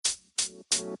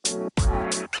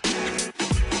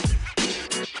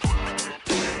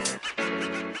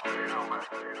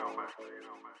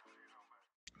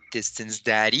Distance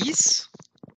Daddies.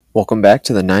 Welcome back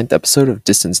to the 9th episode of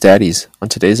Distance Daddies. On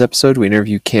today's episode, we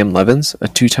interview Cam Levins, a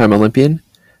two-time Olympian,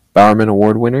 Bowerman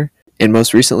Award winner, and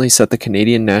most recently set the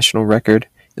Canadian national record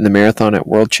in the marathon at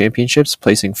World Championships,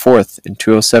 placing 4th in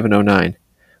 2:07:09.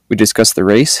 We discuss the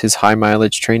race, his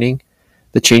high-mileage training,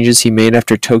 the changes he made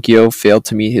after Tokyo failed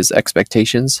to meet his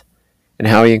expectations, and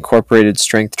how he incorporated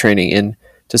strength training in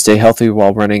to stay healthy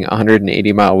while running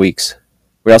 180-mile weeks.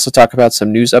 We also talk about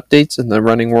some news updates in the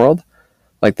running world,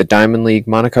 like the Diamond League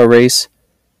Monaco race,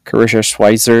 Carisha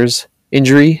Schweizer's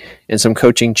injury, and some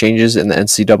coaching changes in the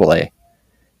NCAA.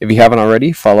 If you haven't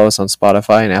already, follow us on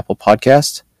Spotify and Apple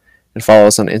Podcasts, and follow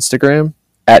us on Instagram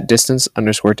at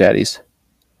distance_daddies.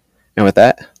 And with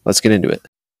that, let's get into it.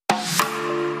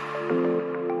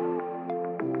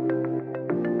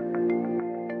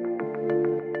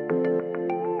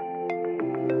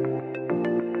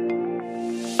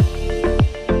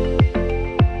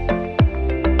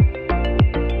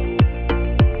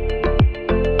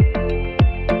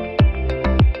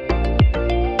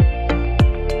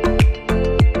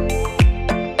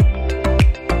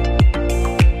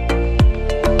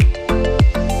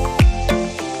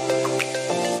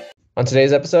 On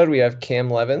today's episode, we have Cam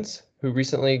Levins, who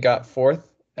recently got 4th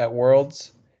at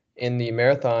Worlds in the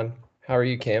marathon. How are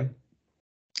you, Cam?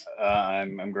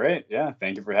 I'm great. Yeah,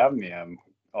 thank you for having me. I'm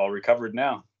all recovered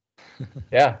now.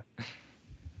 Yeah,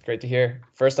 great to hear.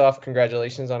 First off,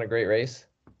 congratulations on a great race.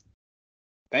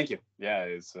 Thank you. Yeah,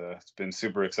 it's been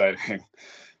super exciting.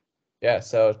 Yeah,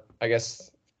 so I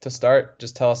guess to start,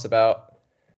 just tell us about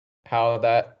how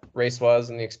that race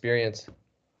was and the experience.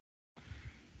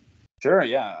 Sure,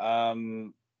 yeah.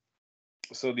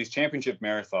 So these championship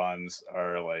marathons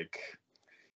are like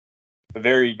a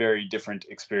very, very different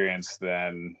experience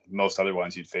than most other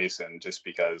ones you'd face in, just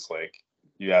because like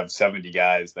you have 70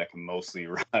 guys that can mostly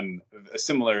run a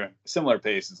similar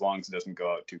pace as long as it doesn't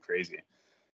go out too crazy.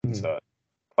 Mm-hmm. So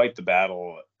quite the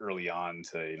battle early on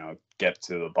to, get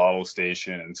to the bottle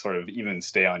station and sort of even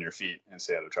stay on your feet and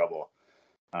stay out of trouble.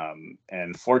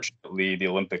 And fortunately, the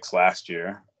Olympics last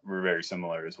year were very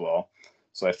similar as well.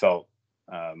 So I felt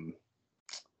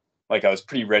like I was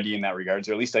pretty ready in that regards,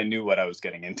 or at least I knew what I was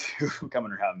getting into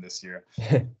coming around this year.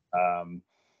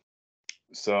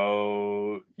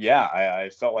 So yeah, I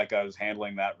felt like I was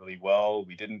handling that really well.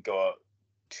 We didn't go out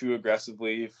too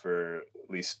aggressively for at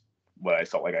least what I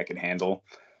felt like I could handle.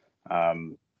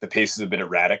 The pace is a bit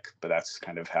erratic, but that's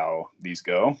kind of how these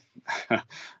go.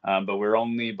 But we're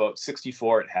only about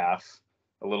 64 at half,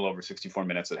 a little over 64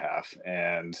 minutes at half.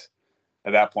 And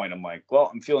at that point, I'm like,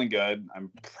 well, I'm feeling good. I'm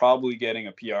probably getting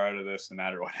a PR out of this no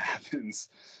matter what happens.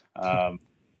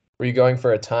 Were you going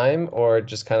for a time or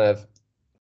just kind of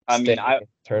in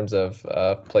terms of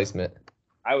placement?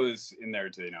 I was in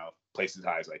there to, place as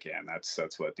high as I can. That's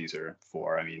what these are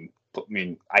for. I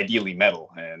mean, ideally medal.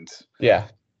 And yeah,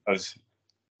 I was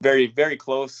very, very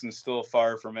close and still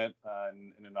far from it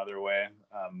in another way.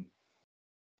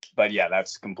 But yeah,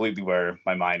 that's completely where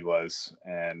my mind was.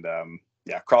 And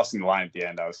yeah, crossing the line at the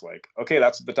end, I was like, okay,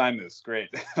 that's what the time is. Great.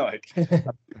 Like,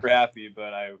 I'm super happy,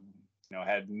 but I,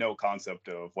 had no concept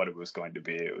of what it was going to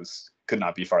be. Could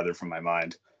not be farther from my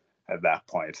mind at that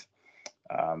point.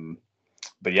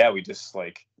 But yeah, we just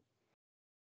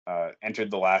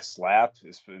entered the last lap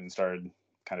and started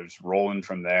kind of just rolling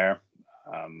from there.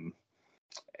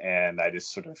 And I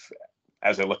just sort of,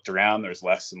 as I looked around, there's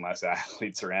less and less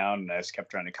athletes around, and I just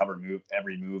kept trying to cover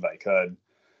every move I could,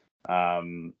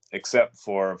 except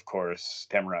for, of course,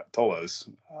 Tamara Tolas.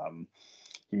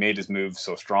 He made his move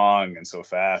so strong and so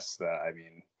fast that,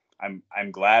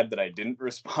 I'm glad that I didn't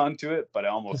respond to it, but I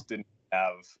almost didn't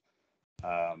have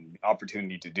the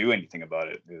opportunity to do anything about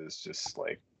it. It was just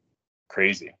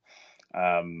crazy.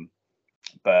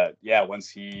 But yeah, once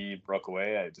he broke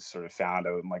away, I just sort of found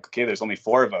out, I'm like, okay, there's only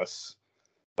 4 of us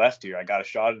left here. I got a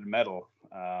shot at a medal.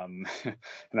 And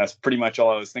that's pretty much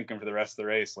all I was thinking for the rest of the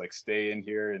race, stay in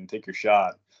here and take your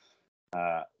shot.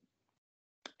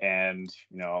 And,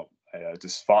 I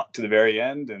just fought to the very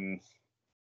end and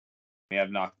may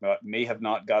have not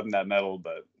gotten that medal,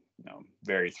 but,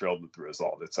 very thrilled with the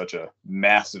result. It's such a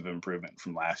massive improvement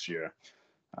from last year.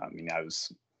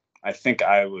 I think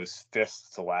I was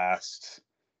 5th to last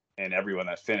in everyone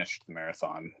that finished the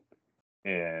marathon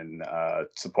in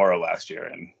Sapporo last year.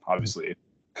 And obviously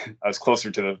I was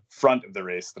closer to the front of the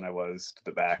race than I was to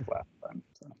the back last time.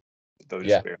 So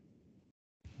yeah.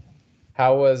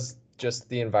 How was just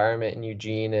the environment in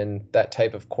Eugene and that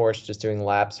type of course, just doing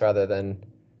laps rather than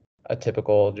a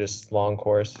typical just long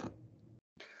course?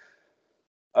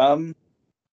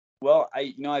 Well,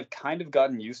 I've kind of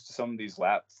gotten used to some of these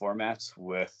lap formats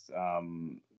with,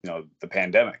 the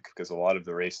pandemic, because a lot of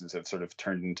the races have sort of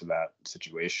turned into that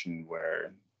situation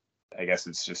where I guess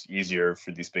it's just easier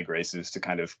for these big races to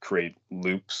kind of create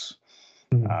loops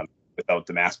without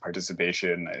the mass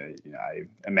participation. I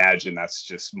imagine that's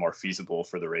just more feasible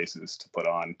for the races to put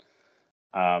on.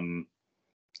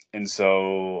 And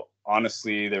so,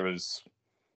 honestly, there was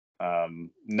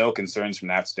no concerns from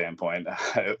that standpoint.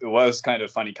 It was kind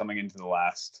of funny coming into the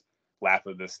last lap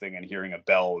of this thing and hearing a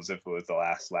bell as if it was the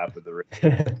last lap of the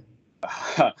race.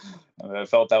 I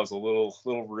felt that was a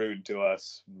little rude to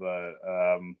us, but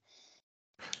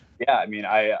yeah, I mean,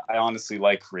 I honestly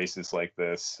like races like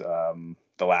this.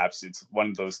 The laps, it's one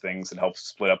of those things that helps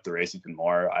split up the race even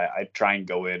more. I try and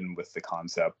go in with the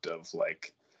concept of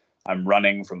like I'm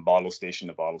running from bottle station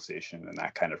to bottle station, and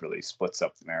that kind of really splits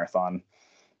up the marathon.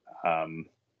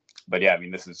 But yeah, I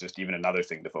mean, this is just even another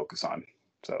thing to focus on,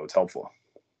 so it's helpful.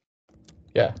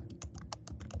 Yeah.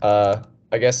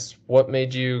 I guess what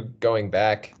made you going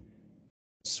back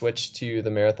switch to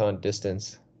the marathon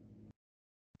distance?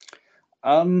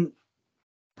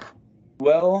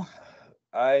 Well,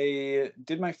 I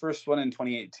did my first one in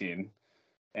 2018,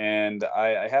 and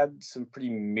I had some pretty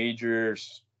major,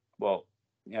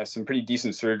 some pretty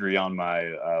decent surgery on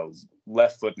my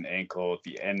left foot and ankle at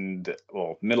the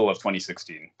middle of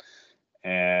 2016.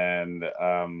 And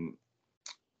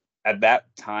at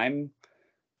that time,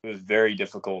 it was very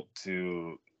difficult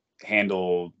to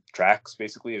handle tracks.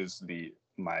 Basically, it was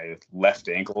my left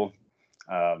ankle,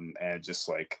 and just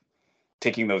like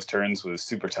taking those turns was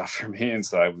super tough for me. And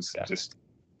so I was just,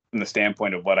 from the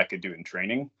standpoint of what I could do in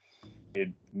training, it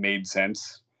made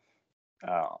sense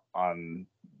on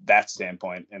that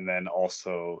standpoint. And then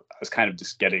also, I was kind of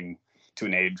just getting to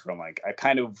an age where I'm like, I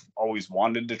kind of always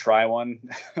wanted to try one.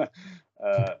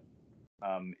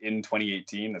 In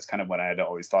 2018, that's kind of when I had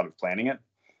always thought of planning it.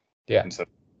 Yeah. And so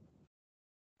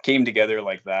came together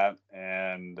like that.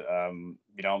 And,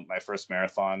 my first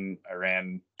marathon, I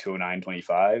ran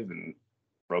 2:09:25 and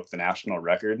broke the national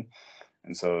record.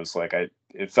 And so it's like,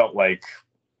 it felt like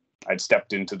I'd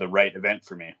stepped into the right event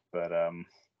for me. But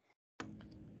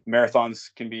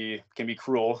marathons can be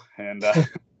cruel. And I've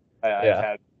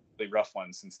had really rough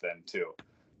ones since then too.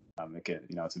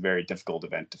 It's a very difficult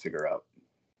event to figure out.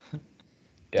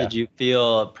 Yeah. Did you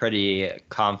feel pretty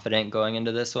confident going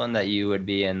into this one that you would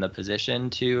be in the position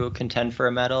to contend for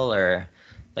a medal, or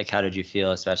like how did you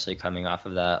feel, especially coming off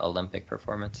of that Olympic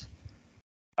performance?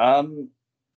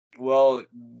 Well,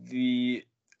 the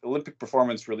Olympic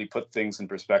performance really put things in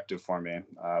perspective for me.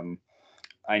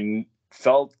 I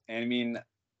felt,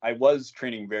 I was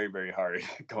training very, very hard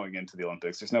going into the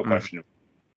Olympics. There's no question.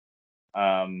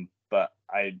 But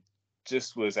I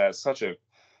just was at such a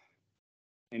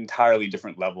entirely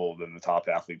different level than the top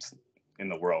athletes in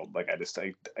the world. Like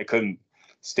I couldn't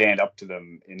stand up to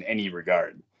them in any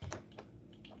regard.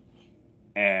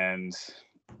 And,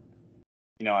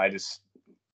 I just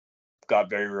got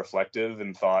very reflective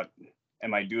and thought,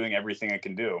 am I doing everything I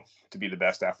can do to be the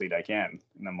best athlete I can?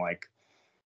 And I'm like,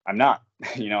 I'm not,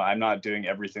 I'm not doing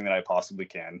everything that I possibly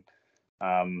can.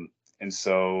 And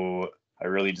so I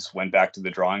really just went back to the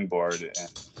drawing board and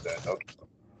said, okay,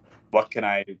 what can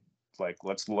I,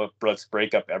 let's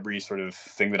break up every sort of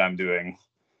thing that I'm doing,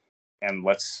 and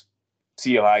let's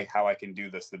see how I can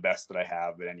do this the best that I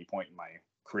have at any point in my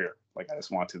career. Like, I just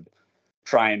want to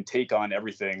try and take on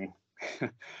everything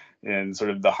in sort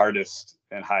of the hardest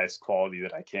and highest quality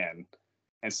that I can,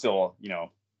 and still,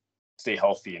 stay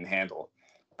healthy and handle.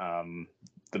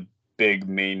 The big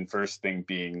main first thing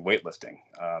being weightlifting.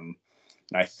 And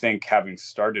I think having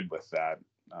started with that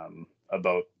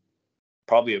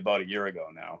probably about a year ago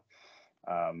now,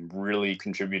 really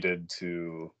contributed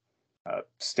to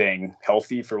staying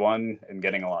healthy for one, and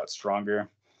getting a lot stronger.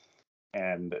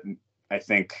 And I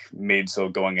think made so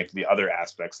going into the other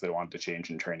aspects that I wanted to change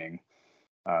in training,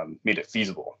 made it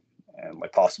feasible and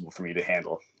possible for me to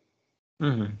handle.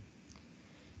 Mm-hmm.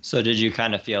 So did you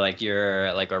kind of feel like your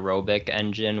aerobic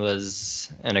engine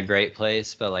was in a great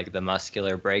place, but the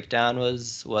muscular breakdown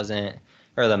wasn't,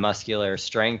 or the muscular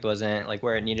strength wasn't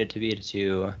where it needed to be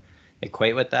to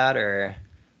equate with that? Or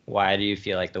why do you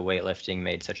feel like the weightlifting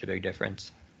made such a big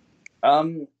difference?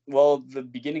 Well, the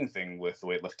beginning thing with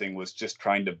weightlifting was just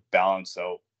trying to balance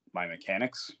out my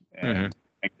mechanics and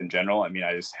strength in general. I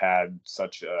just had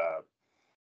such a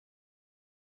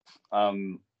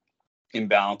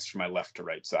imbalance from my left to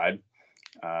right side.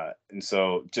 And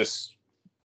so just,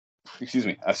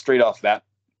 straight off that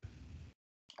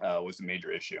was a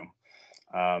major issue.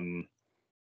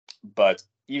 But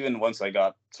even once I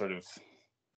got sort of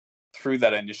through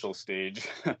that initial stage,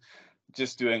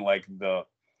 just doing like the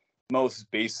most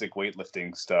basic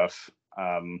weightlifting stuff,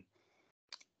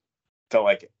 felt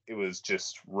like it was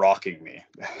just rocking me.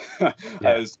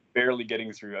 I was barely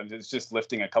getting through. I was just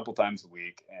lifting a couple times a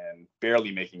week and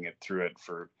barely making it through it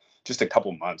for just a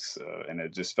couple months. And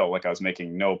it just felt like I was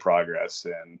making no progress.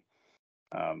 And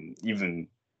even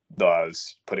though I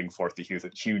was putting forth a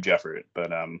huge effort,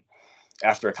 but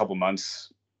after a couple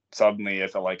months, suddenly I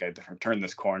felt like I turned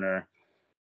this corner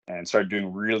and started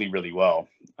doing really, really well.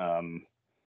 I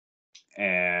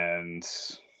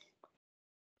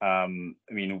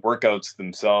mean, workouts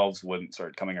themselves wouldn't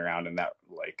start coming around in that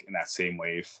same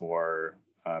way for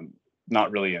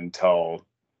not really until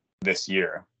this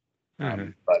year.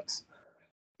 But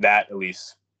that at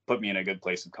least put me in a good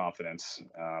place of confidence,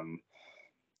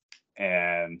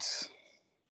 and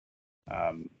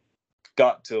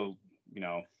got to,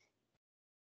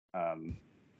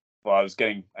 well, I was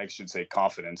getting, I should say,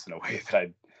 confidence in a way that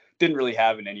I didn't really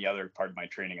have in any other part of my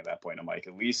training at that point. I'm like,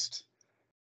 at least,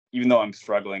 even though I'm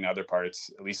struggling other parts,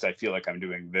 at least I feel like I'm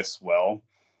doing this well.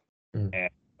 And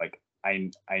like,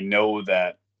 I know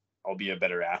that I'll be a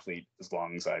better athlete as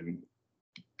long as I'm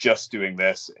just doing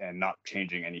this and not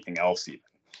changing anything else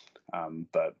even.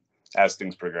 But as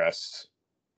things progressed,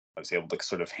 I was able to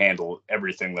sort of handle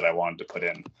everything that I wanted to put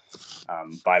in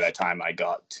by that time I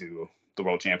got to the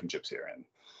World Championships here. And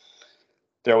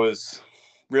there was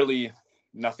really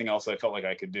nothing else I felt like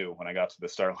I could do when I got to the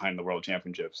start line of the World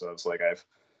Championships. So it's like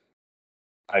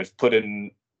I've put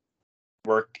in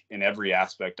work in every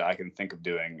aspect I can think of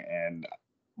doing. And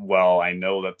while I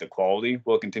know that the quality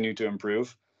will continue to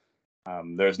improve,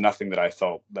 there's nothing that I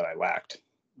felt that I lacked.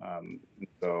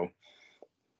 So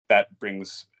that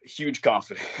brings huge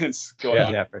confidence going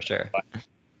on. Yeah, for sure.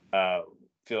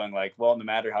 Feeling like, well, no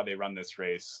matter how they run this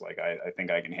race, like I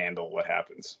think I can handle what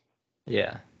happens.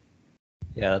 Yeah,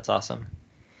 that's awesome.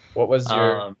 What was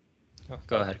your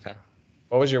go ahead, Kyle.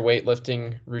 What was your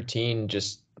weightlifting routine?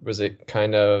 Just, was it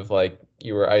kind of like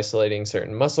you were isolating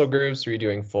certain muscle groups? Were you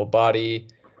doing full body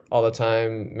all the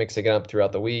time, mixing it up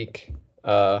throughout the week?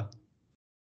 So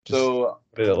what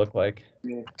did it look like?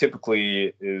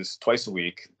 Typically is twice a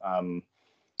week.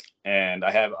 And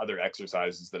I have other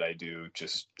exercises that I do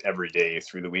just every day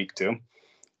through the week too.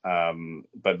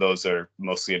 But those are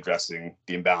mostly addressing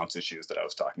the imbalance issues that I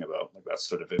was talking about. Like, that's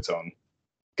sort of its own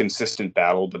consistent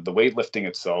battle. But the weightlifting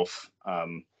itself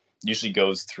usually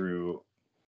goes through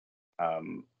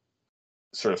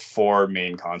sort of four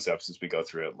main concepts as we go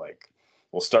through it. Like,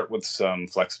 we'll start with some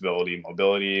flexibility,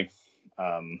 mobility,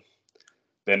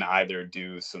 then either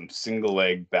do some single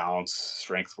leg balance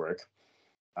strength work,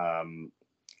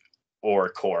 or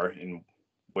core in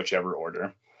whichever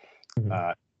order.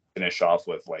 Finish off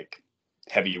with like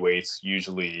heavy weights,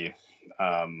 usually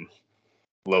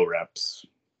low reps,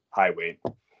 high weight,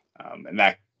 and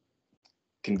that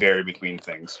can vary between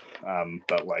things.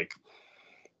 But like,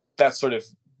 that's sort of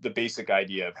the basic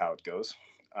idea of how it goes.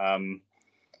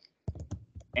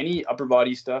 Any upper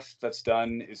body stuff that's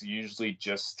done is usually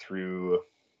just through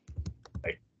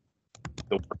like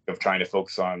the work of trying to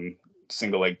focus on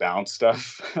single leg balance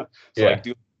stuff. So like,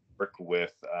 do work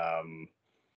with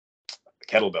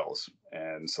kettlebells,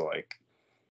 and so like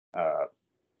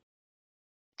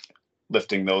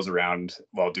lifting those around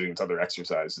while doing other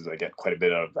exercises, I get quite a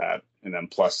bit out of that. And then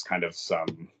plus kind of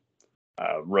some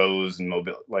rows and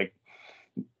mobility. Like,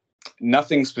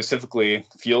 nothing specifically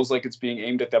feels like it's being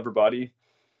aimed at the upper body,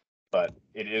 but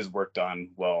it is work done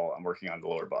while I'm working on the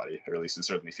lower body, or at least it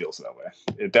certainly feels that way.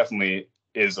 It definitely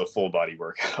is a full body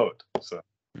workout. So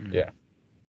yeah.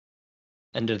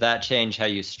 And did that change how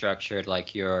you structured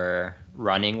like your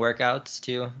running workouts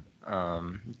too?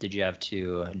 Did you have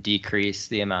to decrease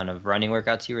the amount of running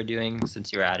workouts you were doing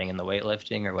since you were adding in the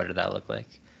weightlifting, or what did that look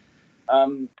like?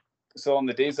 So on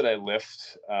the days that I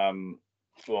lift,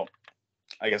 well,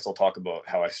 I guess I'll talk about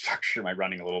how I structure my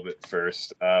running a little bit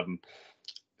first.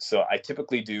 So I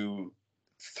typically do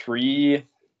 3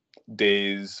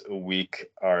 days a week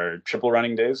are triple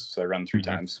running days. So I run 3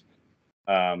 times.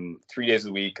 3 days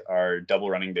a week are double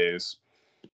running days.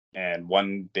 And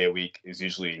 1 day a week is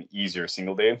usually an easier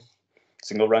single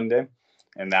run day.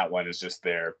 And that one is just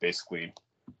there basically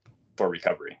for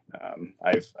recovery.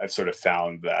 I've sort of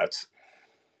found that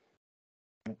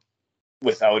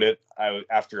without it,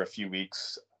 after a few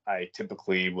weeks, I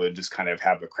typically would just kind of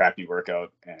have a crappy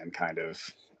workout and kind of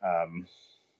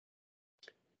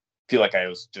feel like I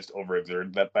was just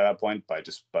overexerted by that point.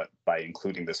 But by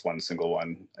including this one single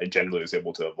one, I generally was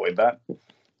able to avoid that.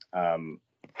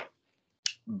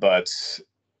 But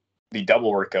the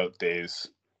double workout days,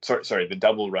 the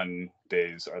double run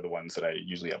days are the ones that I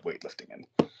usually have weightlifting in.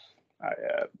 I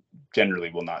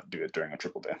generally will not do it during a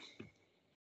triple day.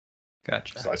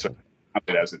 Gotcha. So I sort of count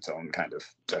it as its own kind of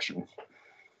session.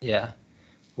 Yeah.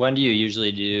 When do you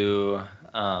usually do?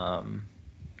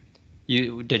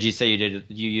 Did you say you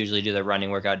usually do the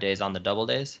running workout days on the double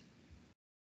days?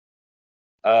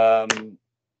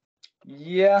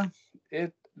 Yeah,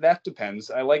 that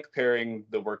depends. I like pairing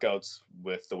the workouts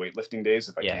with the weightlifting days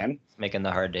if I can. Making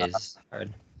the hard days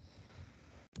hard.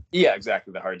 Yeah,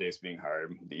 exactly. The hard days being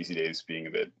hard, the easy days being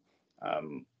a bit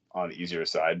on the easier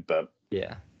side, but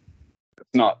yeah,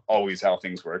 it's not always how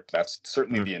things work. That's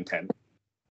certainly the intent.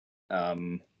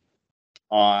 I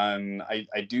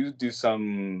do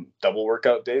some double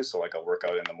workout days, so like I'll work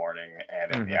out in the morning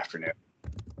and in the afternoon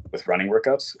with running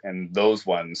workouts, and those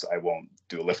ones I won't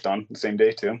do a lift on the same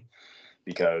day too,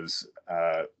 because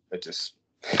it just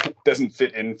doesn't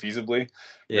fit in feasibly.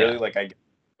 Yeah. Really, like I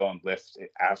go and lift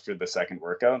after the second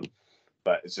workout,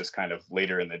 but it's just kind of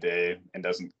later in the day and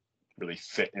doesn't really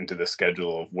fit into the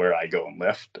schedule of where I go and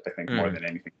lift, I think, more than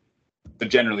anything. So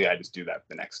generally I just do that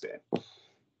the next day.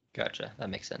 Gotcha. That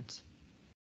makes sense.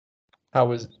 How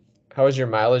was your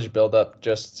mileage build up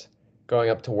just going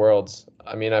up to Worlds?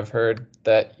 I mean, I've heard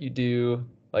that you do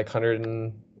like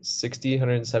 160,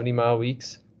 170 mile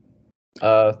weeks.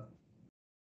 So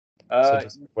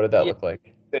what did that look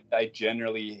like? I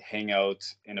generally hang out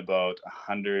in about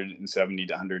 170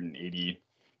 to 180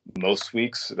 most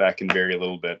weeks. That can vary a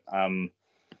little bit.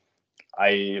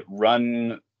 I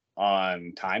run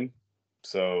on time.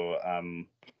 So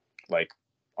like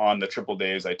on the triple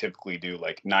days, I typically do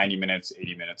like 90 minutes,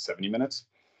 80 minutes, 70 minutes.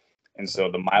 And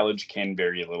so the mileage can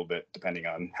vary a little bit depending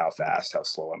on how fast, how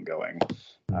slow I'm going.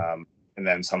 And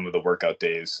then some of the workout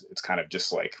days, it's kind of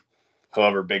just like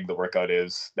however big the workout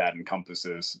is, that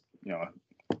encompasses,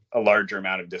 a larger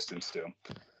amount of distance too.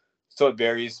 So it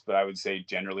varies, but I would say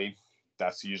generally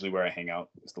that's usually where I hang out,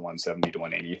 is the 170 to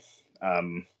 180.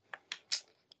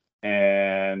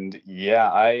 And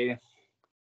yeah, I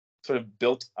sort of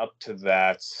built up to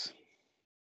that.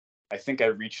 I think I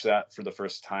reached that for the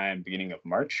first time beginning of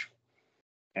March.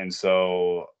 And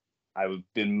so I've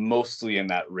been mostly in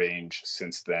that range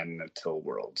since then until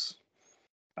Worlds,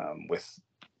 with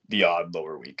the odd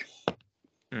lower week.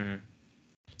 Mm-hmm.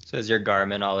 So is your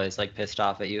Garmin always like pissed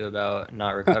off at you about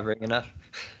not recovering enough?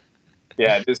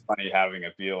 Yeah, it is funny having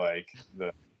it be like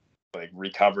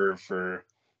recover for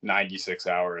 96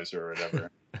 hours or whatever.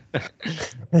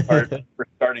 Or for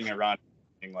starting a run,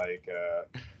 like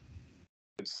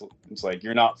it's like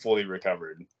you're not fully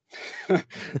recovered.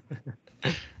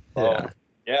 Yeah,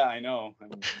 I know.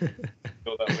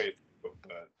 Feel that way too,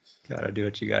 but gotta do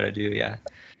what you gotta do. Yeah.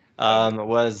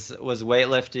 Was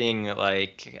weightlifting,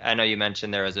 like, I know you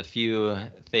mentioned there was a few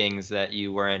things that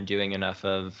you weren't doing enough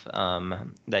of,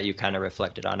 that you kind of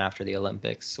reflected on after the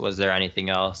Olympics. Was there anything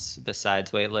else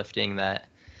besides weightlifting that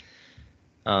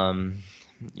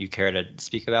you care to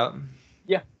speak about?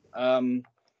 Yeah.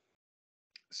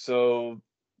 So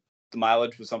the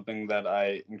mileage was something that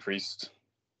I increased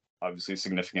obviously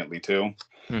significantly too.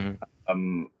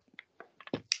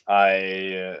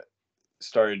 I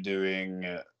started doing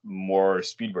more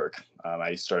speed work.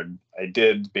 I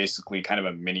did basically kind of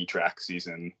a mini track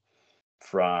season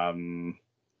from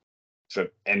sort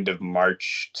of end of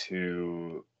March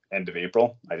to end of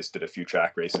April. I just did a few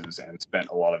track races and spent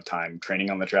a lot of time training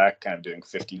on the track, kind of doing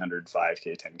 1500,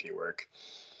 5K, 10K work.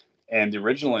 And the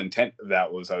original intent of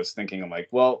that was I was thinking, I'm like,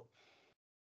 well,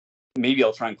 maybe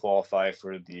I'll try and qualify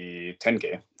for the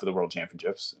 10K for the World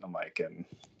Championships. I'm like, and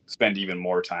spend even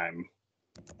more time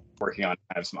working on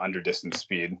kind of some under distance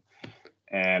speed.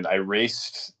 And I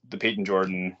raced the Peyton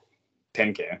Jordan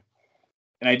 10K,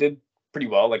 and I did pretty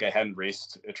well. Like I hadn't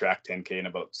raced a track 10K in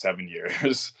about 7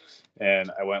 years,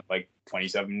 and I went like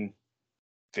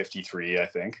 27:53, I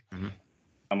think.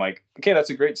 I'm like, okay, that's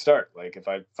a great start. Like if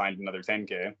I find another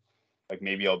 10K, like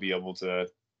maybe I'll be able to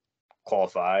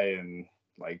qualify and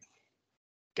like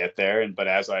get there. But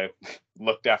as I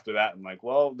looked after that, I'm like,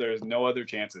 well, there's no other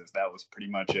chances. That was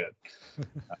pretty much it.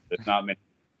 There's not many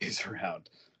days around.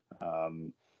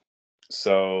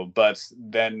 But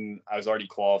then I was already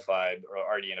qualified, or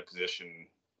already in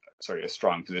a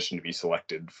strong position to be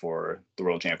selected for the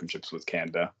World Championships with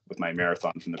Canada with my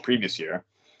marathon from the previous year.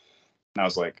 And I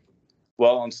was like,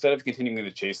 well, instead of continuing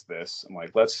to chase this, I'm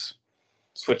like, let's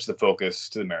switch the focus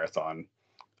to the marathon,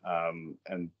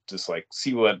 and just like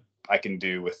see what I can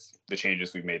do with the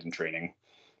changes we've made in training.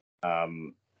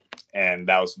 And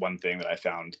that was one thing that I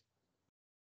found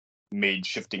made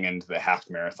shifting into the half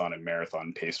marathon and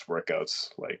marathon paced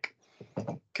workouts like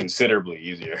considerably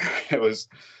easier. It was,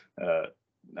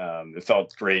 it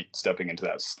felt great stepping into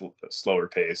that slower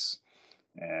pace.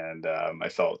 and I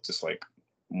felt just like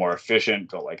more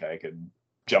efficient, felt like I could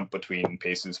jump between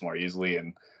paces more easily.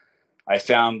 And I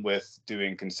found with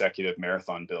doing consecutive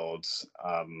marathon builds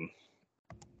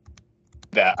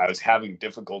that I was having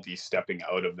difficulty stepping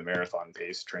out of the marathon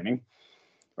pace training,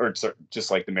 or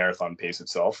just like the marathon pace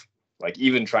itself. Like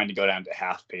even trying to go down to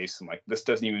half pace, I'm like, this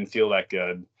doesn't even feel that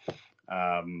good.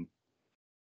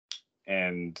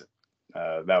 And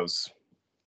that was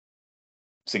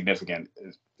significant,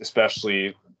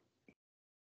 especially,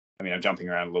 I mean, I'm jumping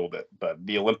around a little bit, but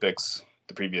the Olympics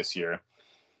the previous year,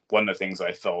 one of the things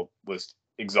I felt was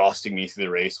exhausting me through the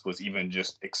race was even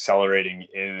just accelerating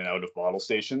in and out of bottle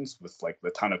stations with like a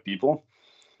ton of people.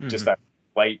 Just that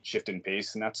slight shift in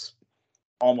pace, and that's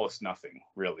almost nothing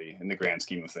really in the grand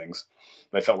scheme of things.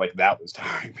 But I felt like that was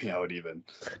tiring me out even.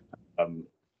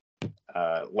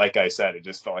 Like I said, it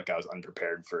just felt like I was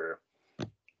unprepared for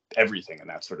everything in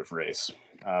that sort of race.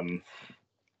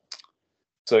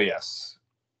 So yes,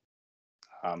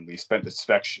 we spent a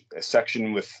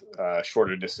section with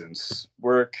shorter distance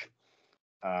work.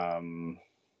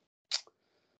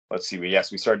 Let's see. We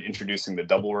started introducing the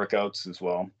double workouts as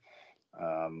well.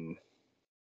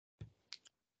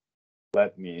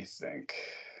 Let me think.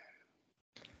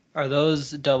 Are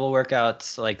those double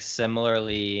workouts like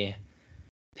similarly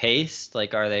paced?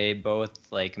 Like, are they both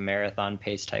like marathon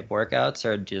pace type workouts,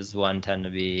 or does one tend to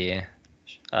be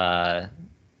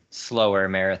slower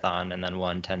marathon and then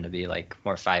one tend to be like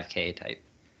more 5K type?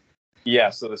 Yeah,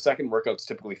 so the second workout's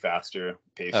typically faster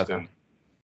paced, Okay.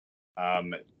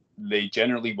 and they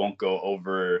generally won't go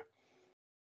over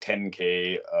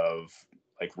 10K of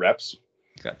like reps.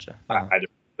 Gotcha. Either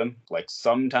of them. Like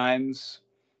sometimes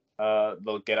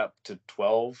they'll get up to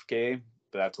 12K,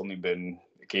 but that's only been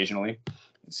occasionally.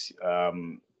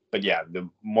 But yeah, the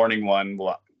morning one,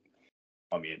 well,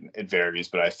 I mean, it varies,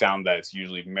 but I found that it's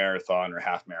usually marathon or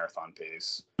half marathon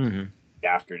pace. Mm-hmm. The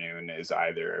afternoon is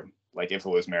either, like if it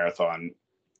was marathon,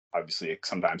 obviously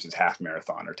sometimes it's half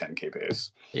marathon or 10K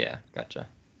pace. Yeah, gotcha.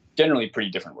 Generally pretty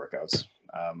different workouts.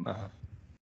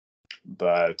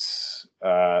 But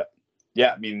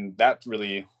yeah, I mean, that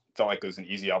really felt like it was an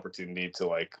easy opportunity to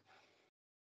like,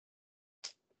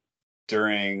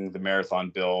 during the marathon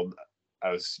build,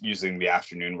 I was using the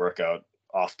afternoon workout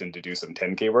often to do some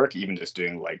 10K work, even just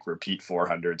doing like repeat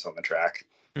 400s on the track.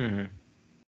 Mm-hmm.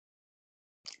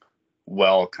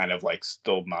 Well, kind of like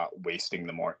still not wasting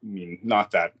the more, I mean,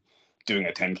 not that doing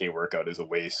a 10K workout is a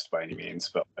waste by any means,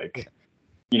 but like,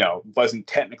 you know, wasn't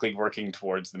technically working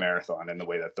towards the marathon in the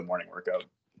way that the morning workout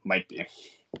might be.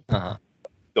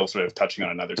 Still sort of touching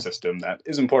on another system that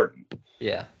is important.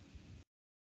 Yeah.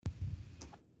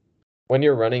 When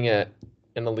you're running at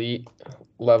an elite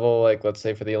level, like let's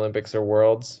say for the Olympics or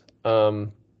Worlds, I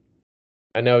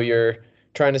know you're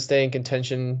trying to stay in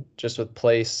contention just with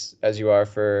place as you are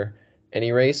for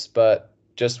any race, but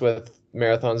just with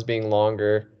marathons being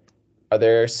longer, are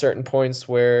there certain points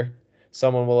where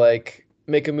someone will like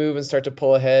make a move and start to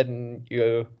pull ahead and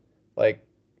you like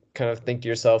kind of think to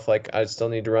yourself like I still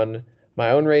need to run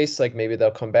my own race, like maybe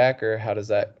they'll come back, or how does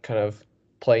that kind of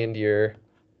play into your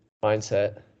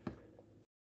mindset?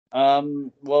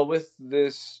 Well, with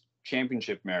this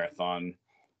championship marathon,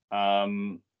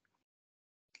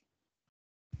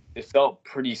 it felt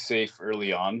pretty safe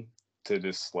early on to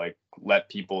just like let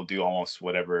people do almost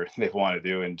whatever they want to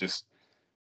do and just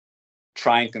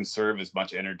try and conserve as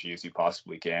much energy as you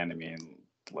possibly can. I mean,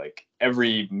 like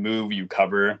every move you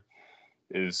cover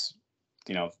is,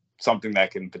 you know, something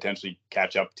that can potentially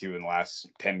catch up to in the last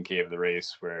 10K of the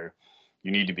race where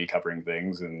you need to be covering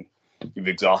things and you've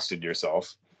exhausted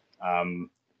yourself. And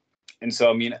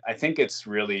so, I mean, I think it's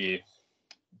really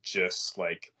just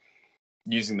like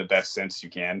using the best sense you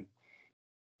can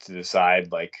to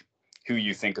decide like who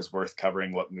you think is worth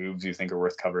covering, what moves you think are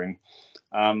worth covering.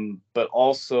 But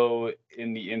also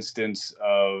in the instance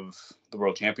of the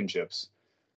World Championships,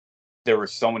 there were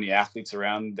so many athletes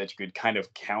around that you could kind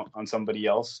of count on somebody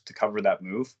else to cover that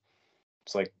move.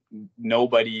 It's like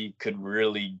nobody could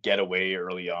really get away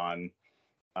early on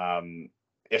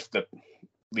if at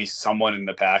least someone in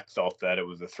the pack felt that it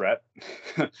was a threat.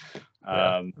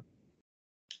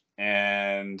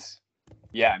 And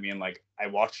yeah, I mean, like I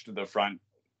watched the front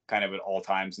kind of at all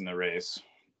times in the race.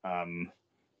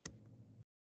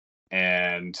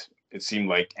 And it seemed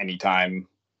like anytime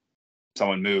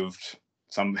someone moved,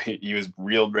 he was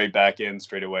reeled right back in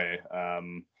straight away.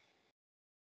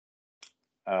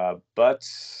 But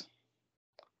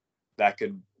that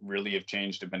could really have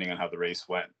changed depending on how the race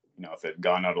went. You know, if it had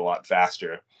gone out a lot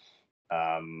faster,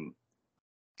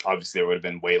 obviously there would have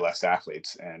been way less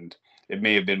athletes, and it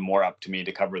may have been more up to me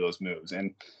to cover those moves.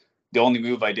 And the only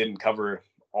move I didn't cover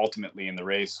ultimately in the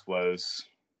race was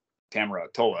Tamara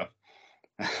Tola.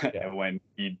 Yeah. When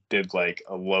he did like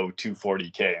a low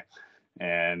 240K.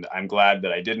 And I'm glad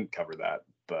that I didn't cover that.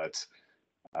 But,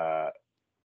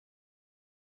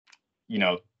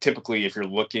 typically if you're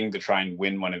looking to try and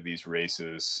win one of these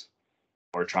races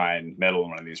or try and medal in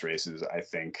one of these races, I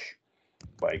think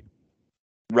like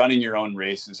running your own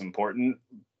race is important,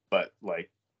 but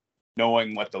like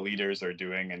knowing what the leaders are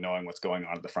doing and knowing what's going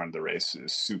on at the front of the race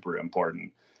is super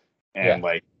important. And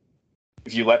like,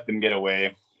 if you let them get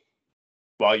away,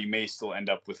 while you may still end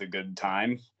up with a good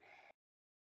time,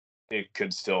 it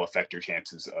could still affect your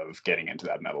chances of getting into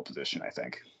that medal position, I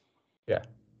think. Yeah,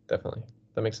 definitely.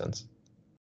 That makes sense.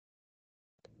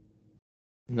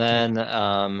 Then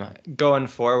going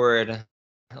forward,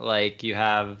 like you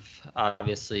have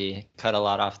obviously cut a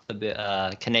lot off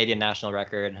the Canadian national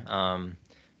record,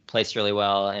 placed really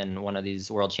well in one of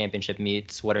these world championship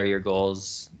meets. What are your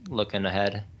goals looking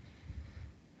ahead?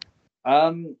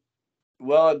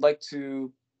 Well, I'd like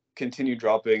to continue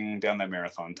dropping down that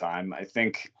marathon time. I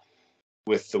think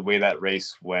with the way that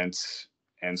race went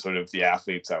and sort of the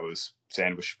athletes I was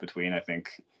sandwiched between, I think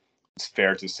it's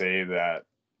fair to say that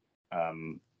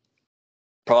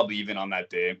probably even on that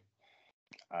day,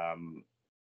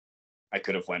 I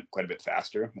could have went quite a bit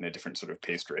faster in a different sort of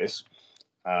paced race.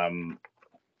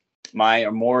 My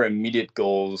more immediate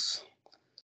goals,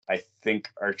 I think,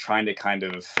 are trying to kind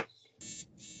of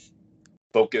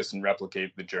focus and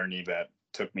replicate the journey that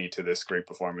took me to this great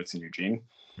performance in Eugene,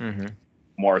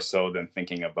 more so than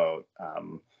thinking about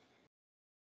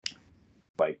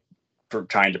like for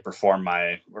trying to perform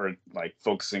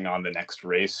focusing on the next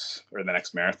race or the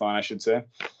next marathon, I should say.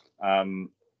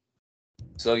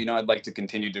 So, I'd like to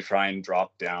continue to try and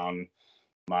drop down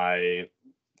my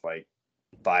like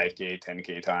 5K,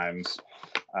 10K times,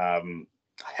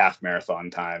 half marathon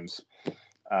times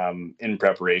in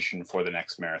preparation for the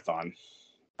next marathon.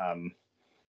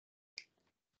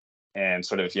 And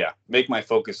sort of, make my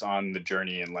focus on the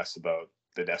journey and less about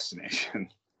the destination.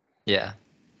 Yeah.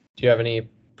 Do you have any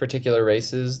particular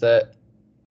races that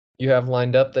you have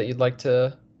lined up that you'd like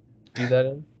to do that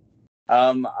in?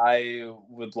 I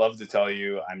would love to tell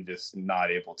you, I'm just not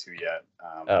able to yet.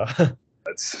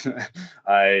 That's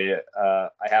I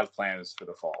have plans for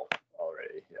the fall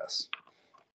already. Yes.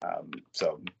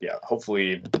 So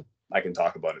hopefully I can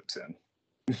talk about it soon.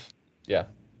 Yeah.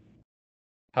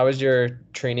 How has your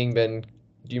training been?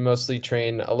 Do you mostly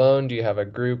train alone? Do you have a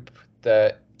group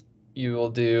that you will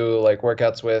do like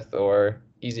workouts with or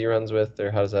easy runs with,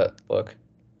 or how does that look?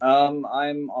 I'm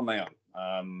on my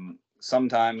own.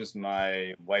 Sometimes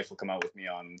my wife will come out with me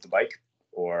on the bike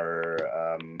or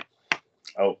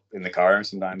in the car.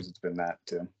 Sometimes it's been that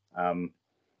too.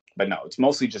 But no, it's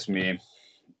mostly just me.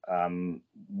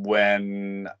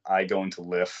 When I go into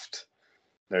lift,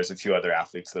 there's a few other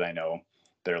athletes that I know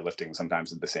that are lifting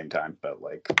sometimes at the same time, but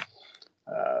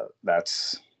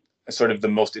that's sort of the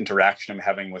most interaction I'm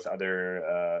having with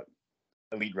other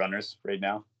elite runners right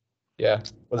now. Yeah.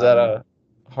 Was that a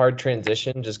hard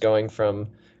transition, just going from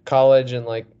college and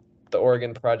like the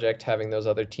Oregon project, having those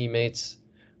other teammates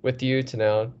with you, to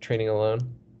now training alone?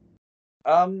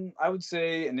 I would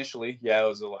say initially,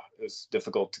 it was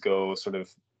difficult to go sort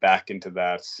of back into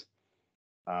that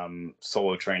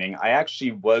solo training. I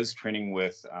actually was training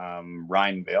with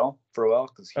Ryan Vale for a while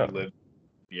because he lived in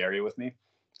the area with me.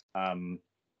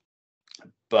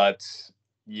 But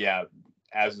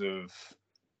as of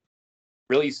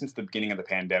really since the beginning of the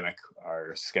pandemic,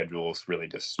 our schedules really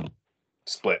just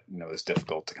split. It was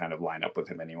difficult to kind of line up with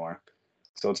him anymore.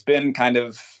 So it's been kind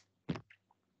of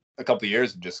a couple of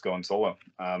years of just going solo.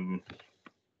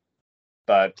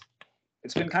 But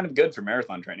it's been kind of good for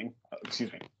marathon training.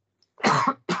 Excuse me.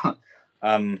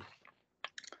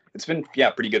 It's been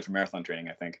pretty good for marathon training,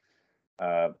 I think.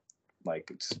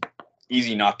 It's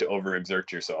easy not to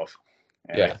overexert yourself.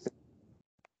 And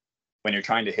when you're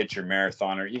trying to hit your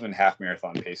marathon or even half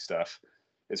marathon pace stuff,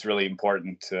 it's really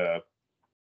important to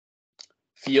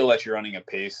feel that you're running a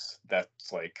pace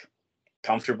that's like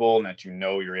comfortable and that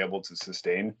you're able to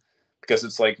sustain, because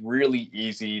it's like really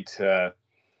easy to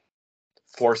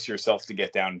force yourself to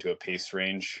get down into a pace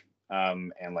range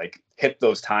and like hit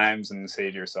those times and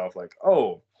say to yourself like,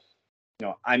 oh,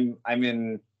 I'm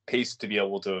in pace to be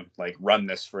able to like run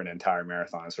this for an entire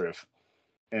marathon, sort of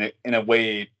in a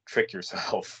way trick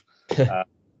yourself.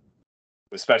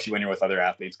 Especially when you're with other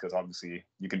athletes, because obviously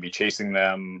you can be chasing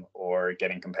them or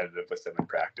getting competitive with them in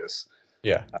practice.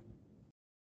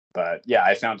 But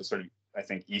I found it sort of, I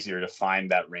think, easier to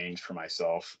find that range for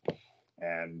myself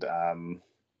and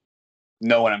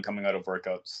know when I'm coming out of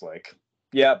workouts, like,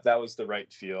 that was the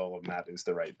right feel and that is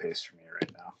the right pace for me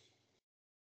right now.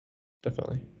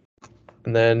 Definitely.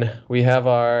 And then we have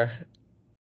our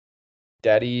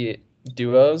daddy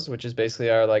duos, which is basically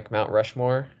our like Mount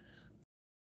Rushmore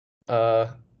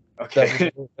that Okay.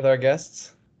 we do with our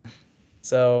guests.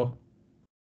 So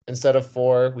instead of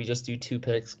 4, we just do 2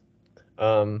 picks.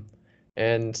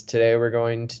 And today we're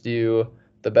going to do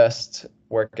the best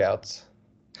workouts.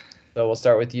 So we'll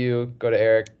start with you, go to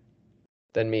Eric,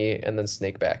 then me, and then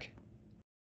snake back.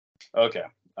 Okay.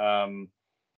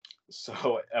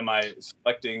 So am I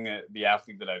selecting the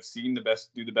athlete that I've seen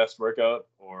do the best workout,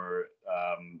 or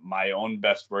my own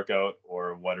best workout,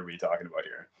 or what are we talking about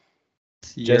here?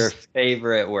 Your Just-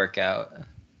 favorite workout.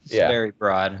 It's Yeah. very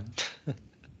broad.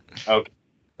 Okay.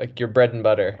 Like your bread and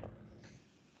butter.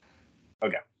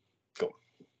 Okay. Cool.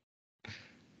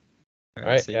 All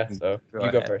right. so Yeah. can So you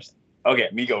ahead. go first. Okay.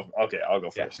 Me go. Okay. I'll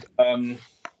go Yeah. first.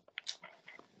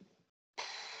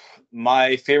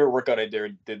 My favorite workout I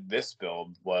did this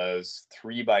build was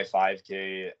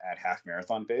 3x5K at half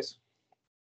marathon pace,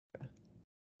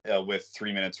 with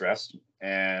 3 minutes rest,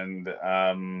 and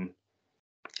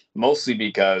mostly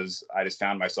because I just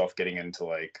found myself getting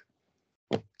into I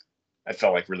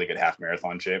felt like really good half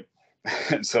marathon shape,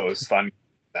 and so it was fun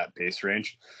that pace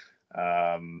range.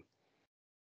 So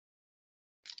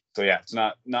yeah, it's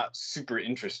not super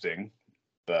interesting,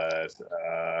 but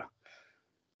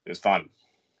it was fun.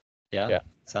 Yeah.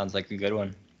 Sounds like a good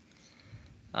one.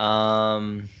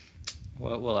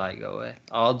 What will I go with?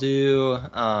 I'll do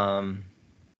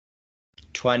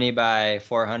 20 by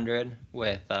 400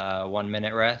 with 1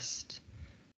 minute rest.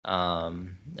 I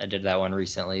did that one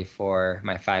recently for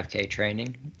my 5K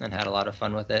training and had a lot of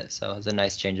fun with it. So it was a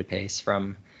nice change of pace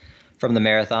from the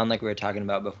marathon like we were talking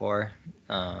about before.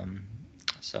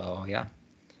 So yeah,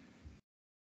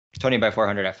 20 by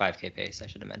 400 at 5K pace, I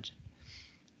should have mentioned.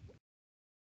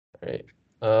 All right.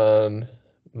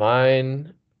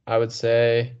 Mine, I would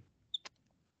say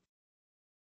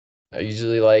I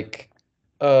usually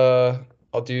I'll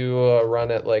do a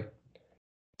run at like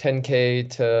 10K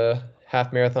to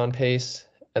half marathon pace,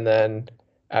 and then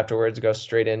afterwards go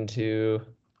straight into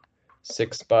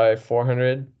 6 by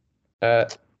 400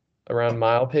 at around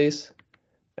mile pace.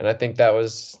 And I think that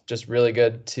was just really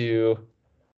good to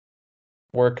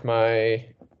work my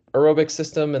aerobic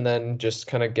system and then just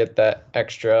kind of get that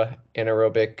extra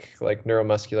anaerobic, like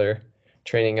neuromuscular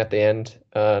training at the end.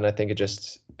 And I think it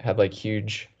just had like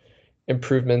huge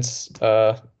improvements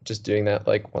just doing that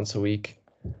like once a week.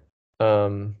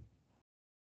 And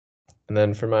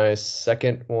then for my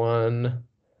second one,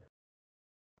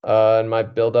 and my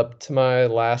build up to my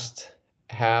last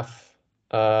half,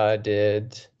 I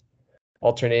did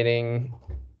alternating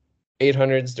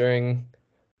 800s during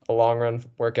a long run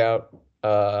workout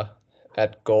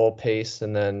at goal pace,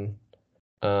 and then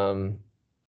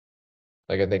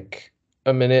like I think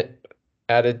a minute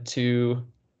added to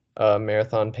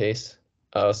marathon pace.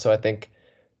 So I think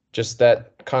just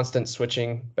that constant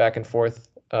switching back and forth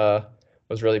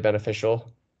was really beneficial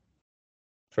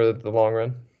for the long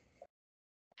run.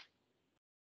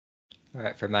 All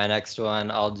right, for my next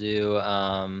one, I'll do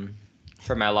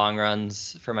for my long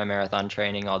runs, for my marathon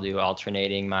training, I'll do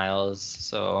alternating miles.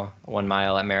 So 1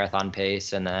 mile at marathon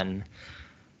pace, and then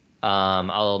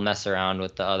I'll mess around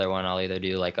with the other one. I'll either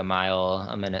do like a mile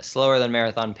a minute slower than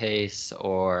marathon pace,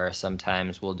 or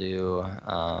sometimes we'll do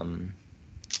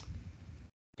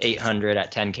 800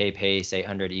 at 10K pace,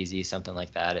 800 easy, something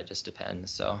like that. It just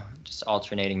depends. So just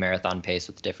alternating marathon pace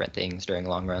with different things during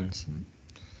long runs.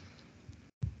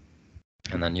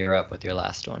 And then you're up with your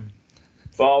last one.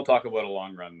 Well, I'll talk about a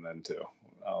long run then too.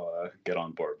 I'll get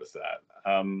on board with that.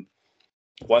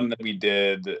 One that we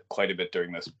did quite a bit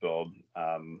during this build,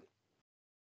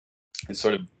 it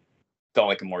sort of felt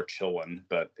like a more chill one,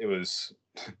 but it was,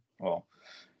 well,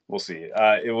 we'll see.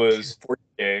 It was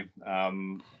 40K,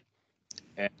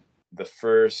 and the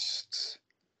first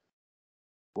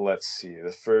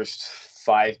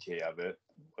 5K of it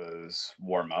was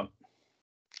warm up.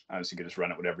 So you could just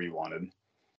run it whatever you wanted.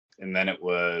 And then it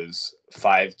was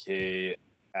 5K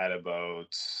at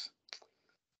about,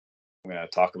 I'm going to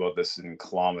talk about this in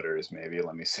kilometers, maybe.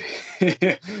 Let me see.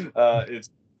 It's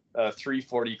a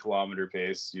 340 kilometer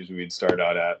pace. Usually we'd start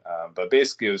out at, but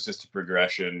basically it was just a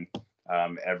progression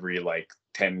every like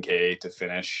 10K to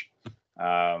finish,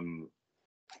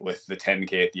 with the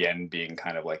 10K at the end being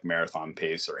kind of like marathon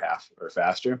pace or half or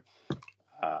faster.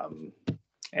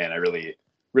 And I really,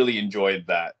 really enjoyed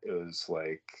that. It was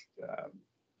like,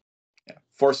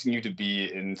 forcing you to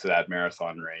be into that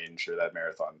marathon range or that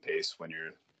marathon pace when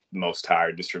you're most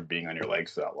tired just from being on your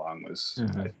legs for that long was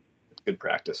good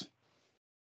practice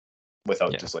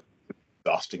without just like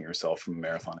exhausting yourself from a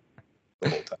marathon the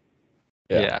whole time.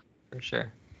 Yeah, for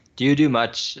sure. Do you do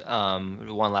much?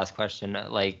 One last question.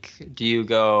 Like, do you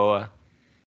go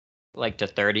like to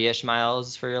 30-ish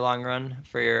miles for your long run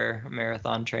for your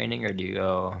marathon training, or do you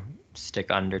go stick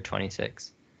under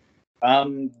 26?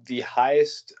 The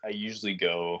highest I usually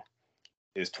go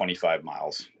is 25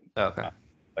 miles. Okay.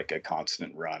 Like a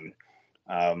constant run.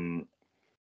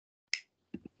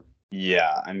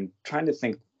 Yeah, I'm trying to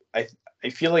think. I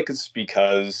feel like it's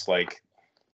because like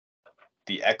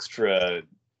the extra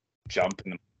jump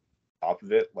in the top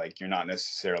of it, like you're not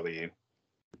necessarily,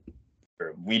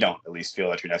 or we don't at least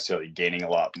feel that you're necessarily gaining a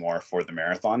lot more for the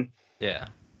marathon. Yeah.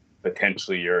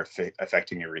 Potentially you're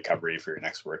affecting your recovery for your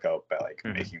next workout by like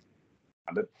making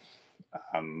it.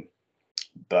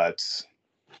 But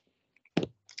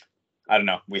I don't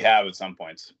know. We have at some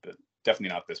points, but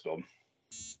definitely not this build.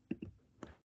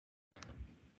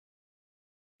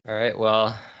 All right. Well,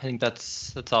 I think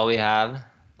that's all we have.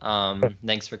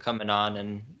 Thanks for coming on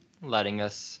and letting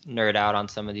us nerd out on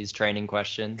some of these training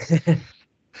questions.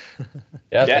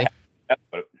 Yeah.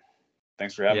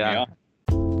 Thanks for having me on.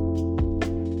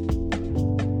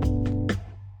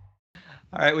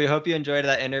 All right, we hope you enjoyed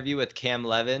that interview with Cam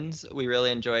Levins. We really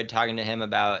enjoyed talking to him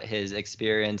about his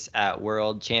experience at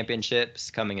World Championships,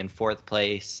 coming in 4th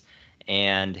place,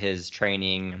 and his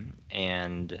training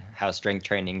and how strength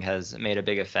training has made a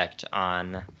big effect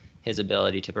on his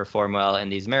ability to perform well in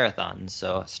these marathons.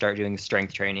 So start doing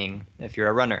strength training if you're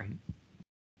a runner.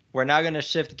 We're now going to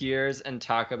shift gears and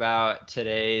talk about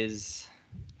today's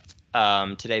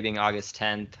today being August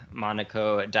 10th,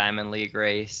 Monaco Diamond League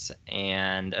race,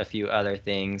 and a few other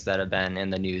things that have been in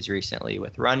the news recently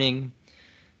with running.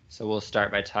 So we'll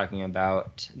start by talking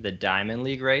about the Diamond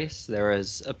League race. There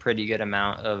was a pretty good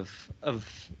amount of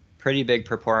pretty big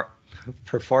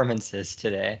performances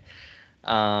today.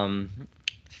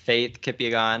 Faith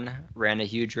Kipyegon ran a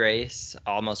huge race,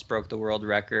 almost broke the world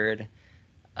record.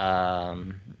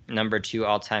 Number 2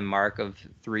 all-time mark of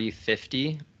 3:50.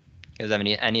 You guys have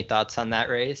any thoughts on that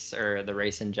race or the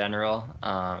race in general?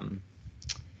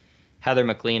 Heather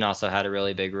McLean also had a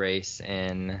really big race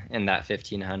in that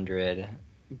 1500,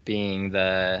 being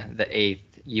the 8th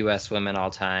U.S. women all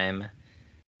time,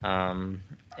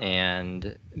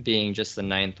 and being just the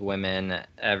 9th women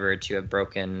ever to have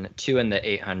broken 2 in the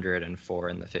 800 and 4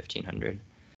 in the 1500.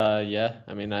 Yeah,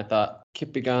 I mean, I thought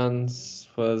Kipyegon's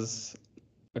was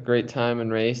a great time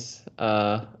and race.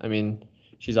 I mean,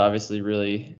 she's obviously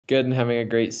really good and having a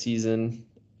great season,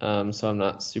 so I'm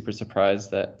not super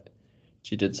surprised that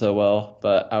she did so well.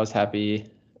 But I was happy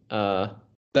that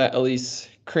Elise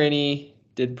Cranny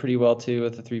did pretty well too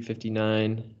with the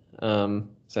 3:59.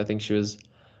 So I think she was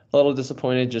a little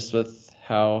disappointed just with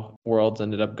how Worlds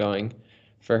ended up going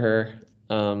for her.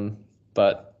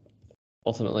 But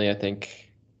ultimately, I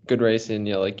think good race, and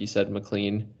like you said,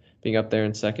 McLean being up there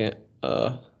in second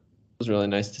was really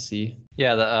nice to see.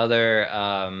 Yeah, the other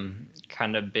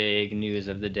kind of big news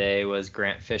of the day was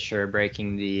Grant Fisher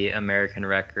breaking the American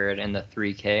record in the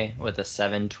 3K with a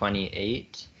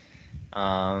 7:28.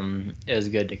 It was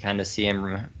good to kind of see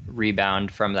him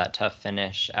rebound from that tough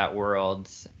finish at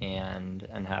Worlds and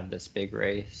have this big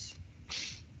race.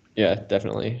 Yeah,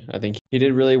 definitely. I think he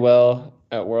did really well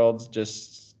at Worlds,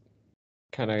 just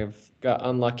kind of got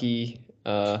unlucky,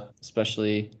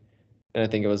 especially, and I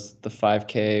think it was the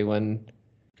 5K when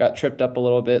got tripped up a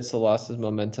little bit, so lost his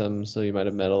momentum, so he might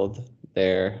have medaled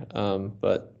there.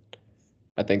 But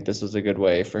I think this was a good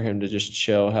way for him to just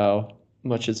show how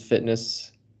much his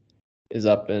fitness is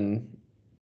up and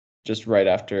just right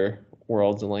after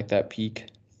Worlds and like that peak.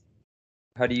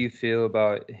 How do you feel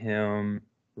about him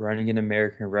running an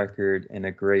American record in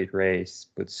a great race,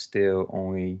 but still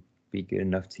only be good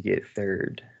enough to get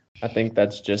 3rd? I think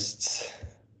that's just,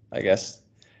 I guess,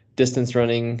 distance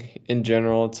running in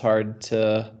general. It's hard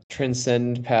to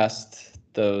transcend past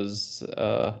those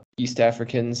East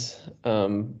Africans,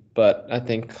 but I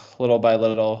think little by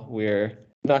little we're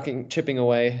chipping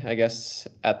away, I guess,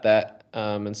 at that,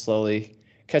 and slowly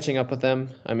catching up with them.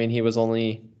 I mean, he was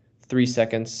only 3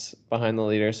 seconds behind the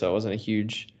leader, so it wasn't a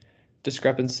huge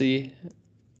discrepancy.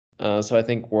 So I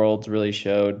think Worlds really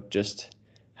showed just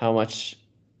how much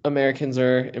Americans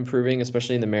are improving,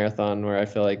 especially in the marathon, where I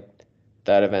feel like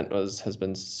that event has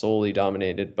been solely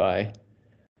dominated by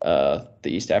the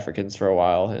East Africans for a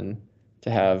while, and to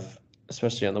have,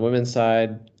 especially on the women's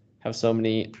side, have so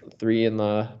many 3 in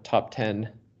the top 10,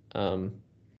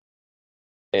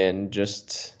 and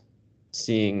just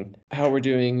seeing how we're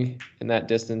doing in that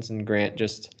distance, and Grant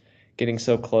just getting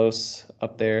so close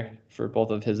up there for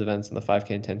both of his events in the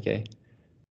 5K and 10K.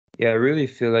 Yeah, I really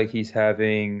feel like he's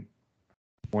having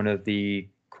one of the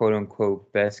quote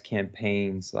unquote best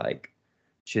campaigns, like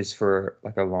just for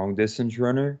like a long distance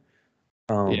runner.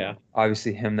 Yeah.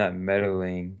 Obviously him not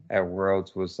medaling at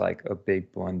Worlds was like a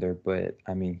big blunder, but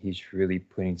I mean he's really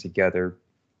putting together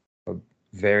a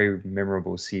very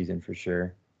memorable season for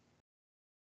sure.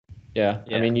 Yeah.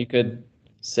 I Yeah. mean, you could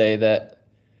say that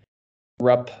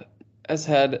Rupp has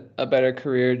had a better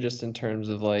career just in terms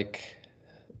of like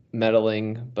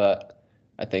medaling, but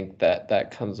I think that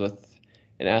that comes with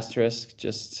an asterisk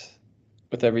just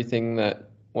with everything that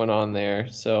went on there.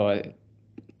 So I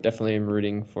definitely am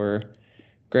rooting for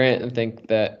Grant and think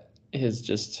that his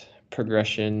just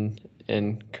progression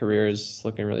and career is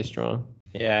looking really strong.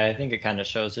 Yeah, I think it kind of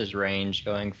shows his range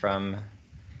going from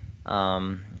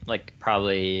like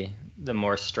probably the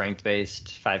more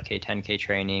strength-based 5K, 10K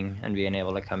training and being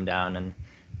able to come down and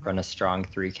run a strong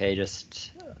 3K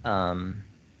just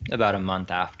about a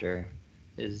month after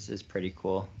is pretty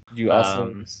cool. Did you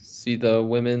also see the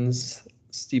women's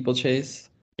steeplechase?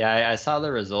 Yeah, I saw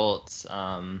the results.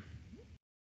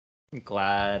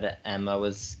 Glad Emma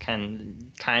was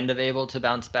kind of able to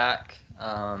bounce back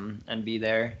and be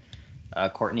there.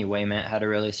 Courtney Wayment had a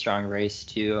really strong race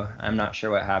too. I'm not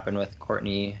sure what happened with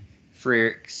Courtney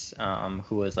Freaks,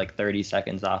 who was like 30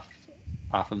 seconds off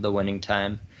of the winning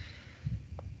time.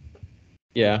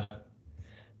 Yeah,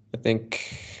 I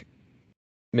think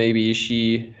maybe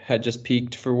she had just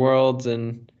peaked for Worlds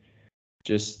and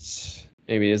just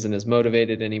maybe isn't as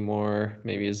motivated anymore.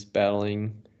 Maybe is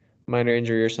battling minor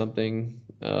injury or something.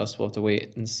 So we'll have to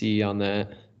wait and see on that.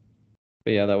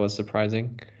 But yeah, that was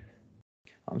surprising.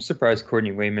 I'm surprised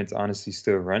Courtney Wayman's honestly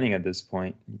still running at this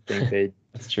point. You think they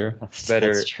That's true.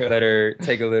 better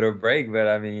take a little break, but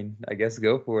I mean, I guess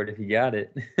go for it if you got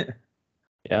it.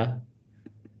 Yeah.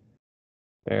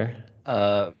 Fair.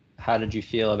 How did you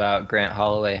feel about Grant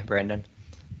Holloway, Brandon?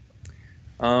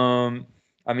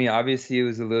 I mean, obviously it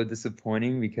was a little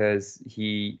disappointing because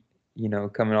he,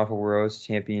 coming off a World's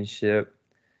Championship,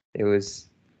 it was,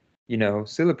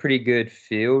 still a pretty good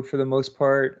field for the most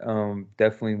part.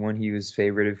 Definitely one he was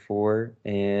favorited for,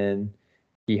 and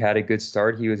he had a good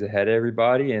start. He was ahead of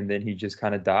everybody, and then he just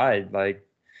kind of died like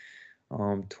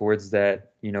towards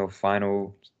that,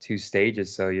 final two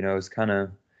stages. So, it's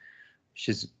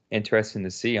just interesting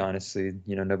to see, honestly.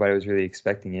 Nobody was really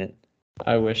expecting it.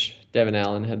 I wish Devin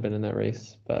Allen had been in that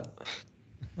race, but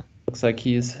looks like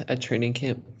he's at training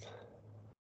camp.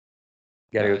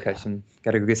 Gotta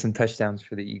go get some touchdowns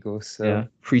for the Eagles. So yeah,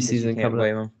 preseason can't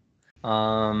blame them.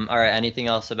 All right, anything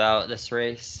else about this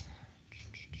race?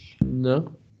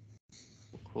 No.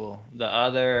 Cool. The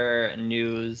other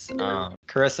news,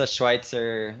 Carissa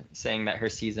Schweitzer saying that her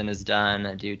season is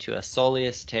done due to a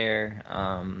soleus tear.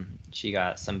 She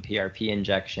got some PRP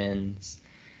injections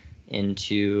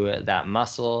into that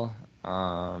muscle.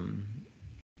 So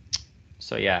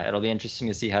yeah, it'll be interesting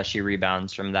to see how she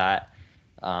rebounds from that,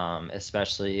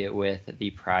 especially with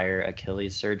the prior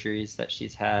Achilles surgeries that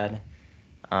she's had.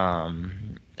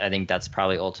 I think that's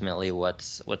probably ultimately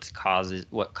what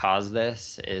caused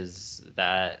this is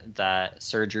that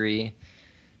surgery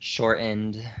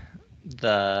shortened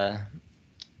the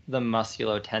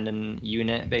musculotendon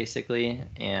unit basically,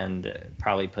 and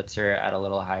probably puts her at a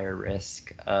little higher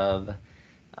risk of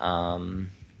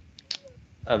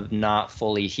not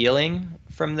fully healing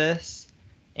from this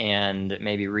and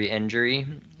maybe re-injury.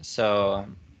 So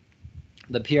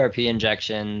the PRP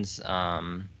injections,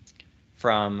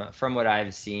 from what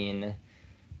I've seen,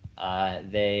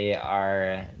 they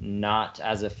are not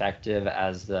as effective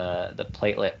as the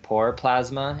platelet poor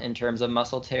plasma in terms of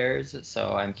muscle tears.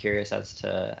 So I'm curious as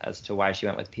to why she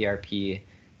went with PRP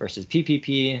versus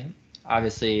PPP.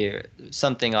 Obviously,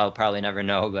 something I'll probably never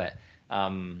know, but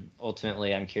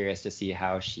ultimately, I'm curious to see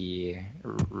how she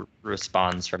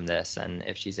responds from this and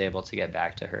if she's able to get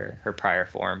back to her prior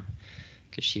form,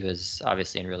 because she was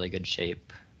obviously in really good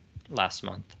shape last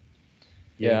month.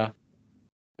 Yeah.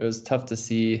 It was tough to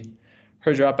see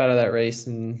her drop out of that race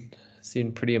and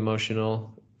seemed pretty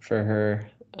emotional for her.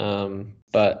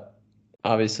 But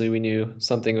obviously we knew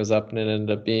something was up and it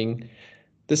ended up being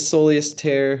this soleus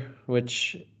tear,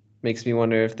 which makes me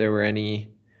wonder if there were any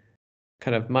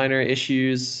kind of minor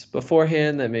issues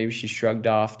beforehand that maybe she shrugged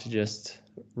off to just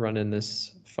run in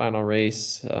this final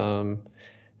race. And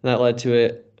that led to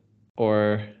it,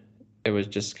 or it was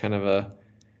just kind of a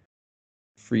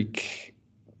freak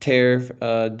tear,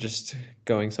 just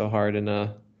going so hard in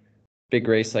a big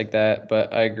race like that.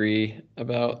 But I agree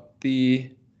about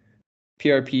the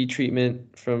PRP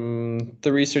treatment. From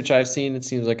the research I've seen, it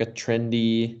seems like a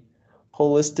trendy,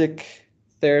 holistic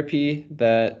therapy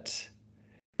that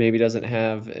maybe doesn't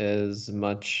have as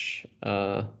much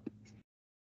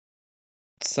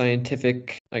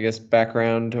scientific, I guess,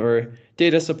 background or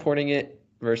data supporting it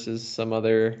versus some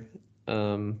other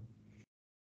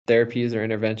therapies or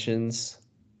interventions.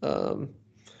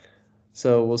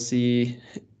 So we'll see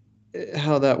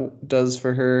how that does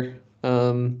for her.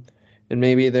 And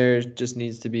maybe there just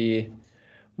needs to be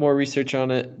more research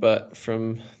on it, but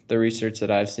from the research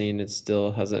that I've seen, it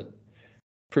still hasn't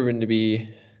proven to be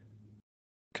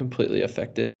completely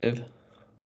effective.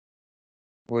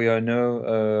 Well, y'all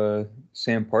know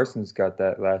Sam Parsons got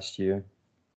that last year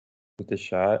with the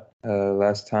shot.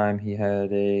 Last time he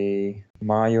had a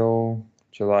mile,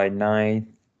 July 9th.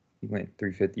 He went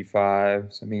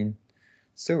 3:55. So, I mean,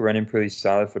 still running pretty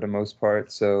solid for the most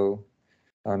part. So,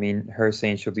 I mean, her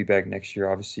saying she'll be back next year,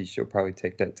 obviously she'll probably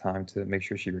take that time to make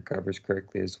sure she recovers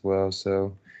correctly as well.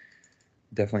 So,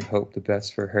 definitely hope the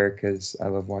best for her because I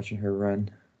love watching her run.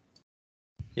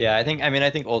 Yeah, I think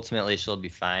ultimately she'll be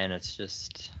fine. It's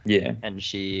just, Yeah. and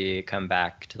she come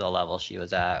back to the level she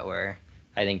was at, where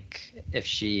I think if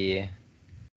she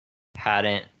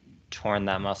hadn't torn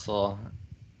that muscle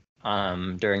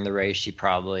during the race, she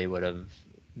probably would have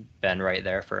been right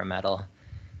there for a medal.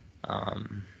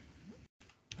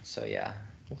 So yeah,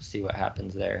 we'll see what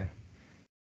happens there.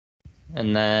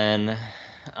 And then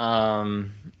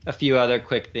a few other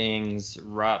quick things.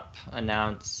 Rupp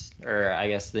announced, or I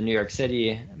guess the New York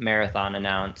City Marathon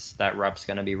announced that Rupp's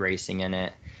going to be racing in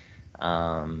it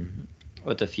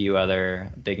with a few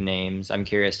other big names. I'm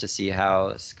curious to see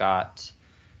how Scott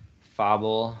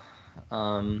Fauble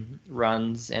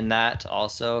runs in that,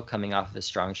 also coming off of a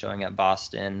strong showing at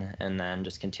Boston and then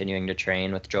just continuing to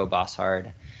train with Joe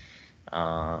Bosshard.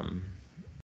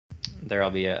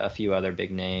 There'll be a few other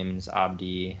big names.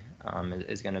 Abdi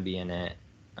is going to be in it.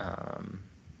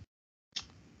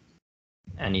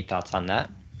 Any thoughts on that?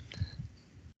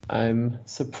 I'm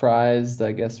surprised.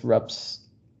 I guess Rupp's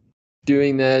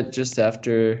doing that just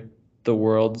after the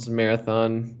World's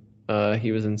Marathon.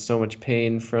 He was in so much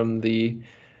pain from the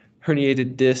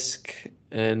herniated disc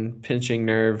and pinching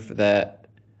nerve that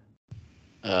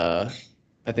I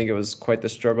think it was quite the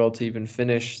struggle to even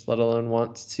finish, let alone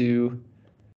want to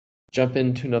jump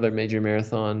into another major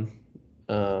marathon.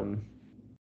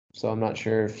 So I'm not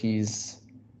sure if he's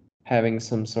having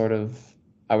some sort of,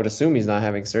 I would assume he's not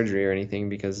having surgery or anything,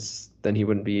 because then he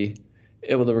wouldn't be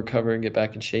able to recover and get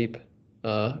back in shape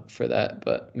for that.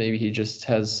 But maybe he just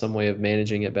has some way of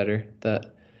managing it better,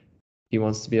 that he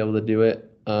wants to be able to do it,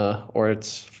 or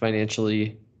it's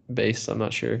financially based. I'm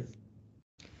not sure.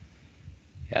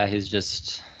 Yeah, he's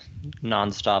just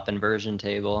nonstop inversion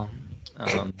table.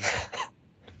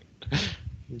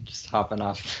 Just hopping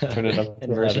off Turn it up the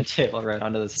to inversion 11. table right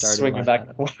onto the starting Swinging line. back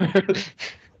and forth.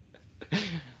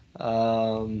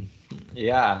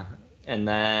 Yeah, and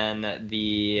then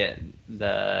the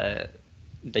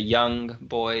young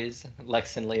boys,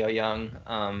 Lex and Leo Young,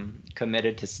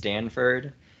 committed to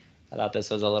Stanford. I thought this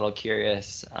was a little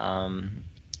curious,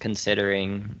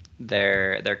 considering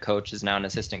their coach is now an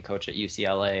assistant coach at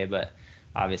UCLA, but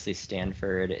obviously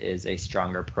Stanford is a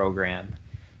stronger program.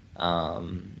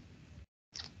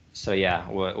 So yeah,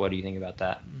 what do you think about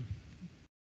that?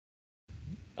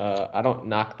 I don't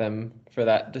knock them for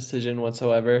that decision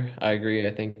whatsoever. I agree.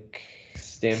 I think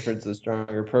Stanford's a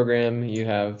stronger program. You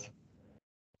have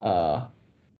like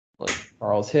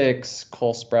Charles Hicks,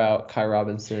 Cole Sprout, Kai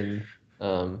Robinson,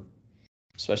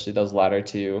 especially those latter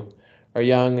two are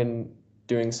young and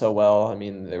doing so well. I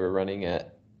mean, they were running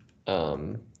at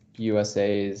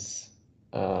USA's,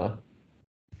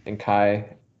 and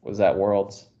Kai was at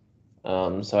Worlds.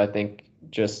 So I think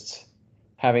just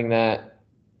having that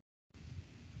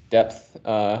depth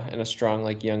and a strong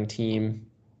like young team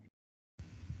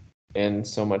and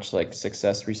so much like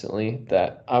success recently,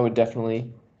 that I would definitely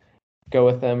go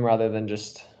with them rather than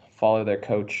just follow their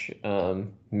coach.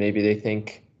 Maybe they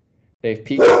think they've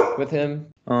peaked with him.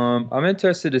 I'm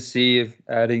interested to see if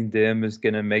adding them is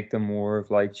going to make them more of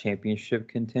like championship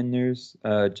contenders,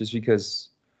 just because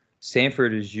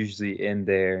Stanford is usually in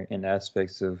there in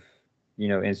aspects of,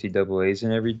 NCAAs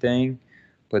and everything,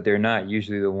 but they're not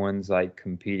usually the ones like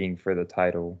competing for the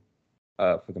title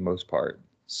for the most part.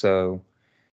 So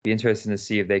be interesting to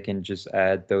see if they can just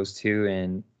add those two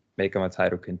and make them a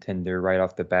title contender right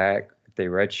off the bat. If they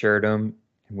redshirt them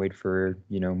and wait for,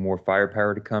 more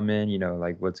firepower to come in,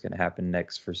 like what's going to happen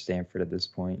next for Stanford at this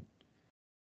point.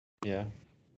 Yeah.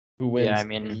 Who wins? Yeah, I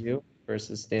mean, you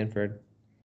versus Stanford?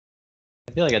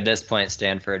 I feel like at this point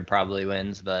Stanford probably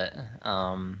wins, but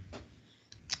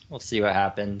we'll see what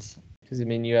happens. Because I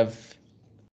mean, you have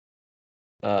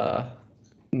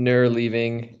Nur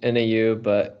leaving NAU,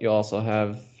 but you also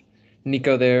have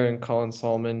Nico there and Colin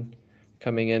Solomon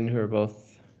coming in, who are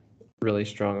both really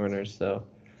strong runners. So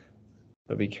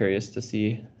I'll be curious to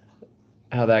see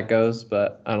how that goes,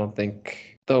 but I don't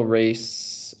think They'll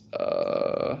race.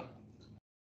 I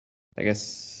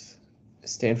guess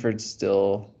Stanford's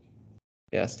still.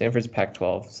 Yeah, Stanford's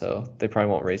Pac-12, so they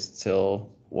probably won't race till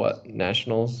what,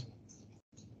 nationals?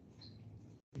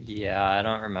 Yeah, I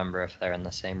don't remember if they're in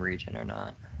the same region or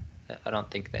not. I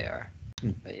don't think they are.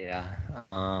 Hmm. But yeah.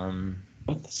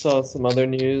 Saw some other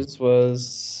news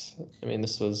was, I mean,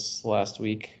 this was last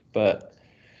week, but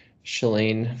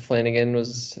Shalane Flanagan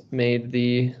was made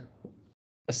the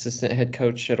assistant head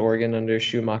coach at Oregon under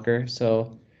Schumacher.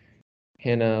 So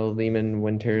Hannah Lehman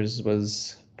Winters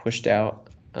was pushed out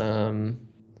from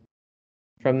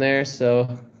there.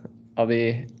 So I'll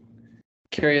be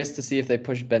curious to see if they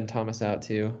push Ben Thomas out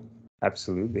too.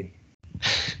 Absolutely.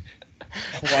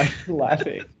 Why are you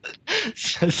laughing?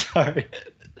 So sorry.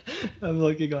 I'm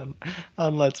looking on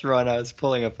Let's Run. I was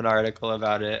pulling up an article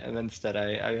about it, and instead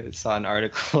I saw an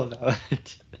article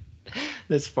about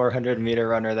this 400-meter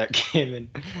runner that came in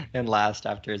and last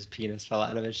after his penis fell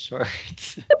out of his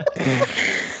shorts.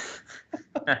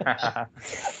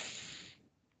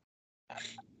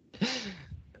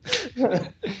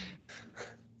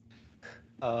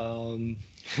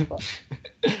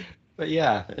 But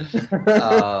yeah,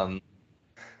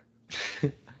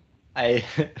 I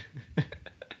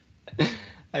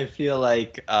I feel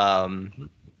like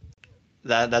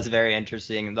that's very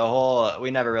interesting. The whole,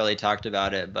 we never really talked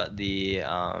about it, but the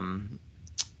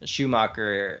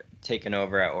Schumacher taking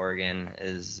over at Oregon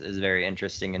is very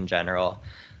interesting in general.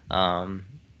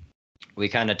 We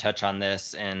kind of touch on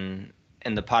this in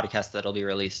the podcast that'll be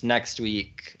released next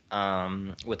week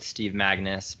with Steve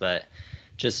Magnus, but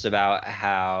just about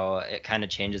how it kind of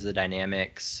changes the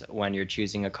dynamics when you're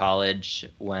choosing a college,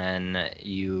 when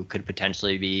you could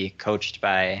potentially be coached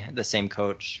by the same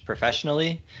coach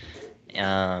professionally.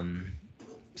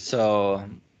 So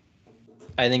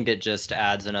I think it just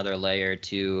adds another layer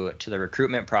to the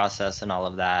recruitment process and all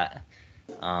of that,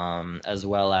 as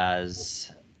well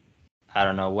as, I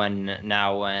don't know,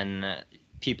 when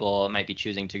people might be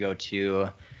choosing to go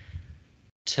to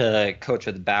coach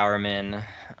with Bowerman,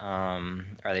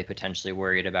 are they potentially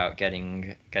worried about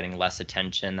getting less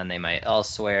attention than they might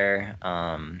elsewhere?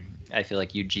 I feel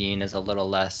like Eugene is a little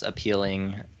less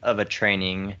appealing of a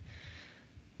training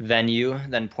venue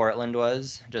than Portland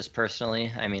was, just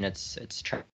personally. I mean, it's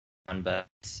but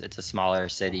it's a smaller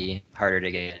city, harder to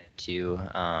get to,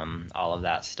 all of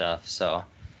that stuff. So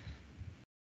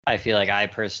I feel like I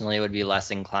personally would be less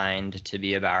inclined to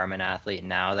be a Bowerman athlete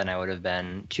now than I would have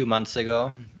been 2 months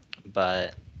ago.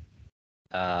 But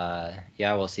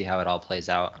yeah, we'll see how it all plays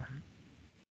out.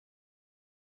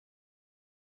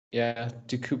 Yeah,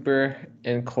 do Cooper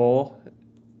and Cole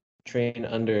train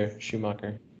under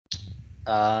Schumacher?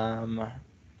 I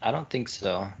don't think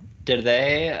so. Did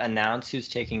they announce who's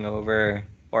taking over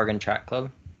Oregon Track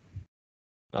Club?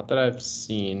 Not that I've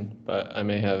seen, but I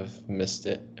may have missed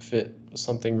it if it was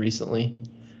something recently.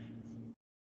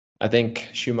 I think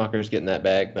Schumacher's getting that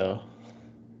bag though.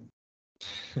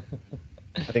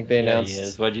 I think they Yeah, announced he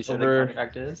is. What'd you say the over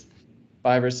contract is?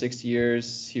 5 or 6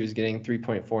 years he was getting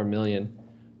 3.4 million,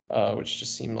 which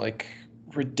just seemed like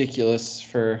ridiculous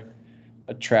for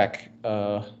a track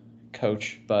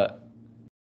coach, but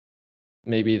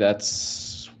maybe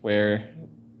that's where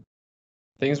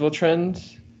things will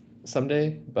trend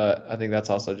someday. But I think that's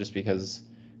also just because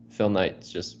Phil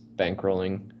Knight's just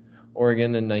bankrolling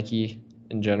Oregon and Nike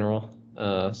in general.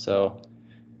 So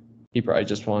he probably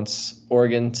just wants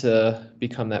Oregon to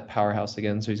become that powerhouse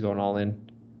again. So he's going all in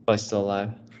while he's still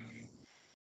alive.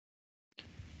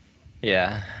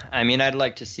 Yeah, I mean, I'd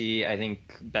like to see, I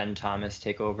think, Ben Thomas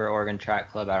take over Oregon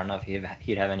Track Club. I don't know if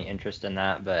he'd have any interest in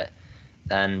that, but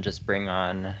then just bring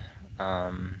on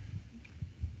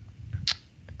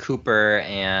Cooper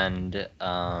and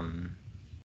God,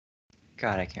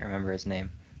 I can't remember his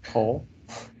name. Cole.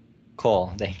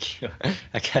 Cole, thank you.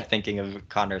 I kept thinking of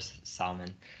Connor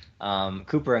Salmon.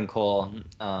 Cooper and Cole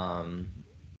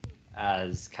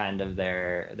as kind of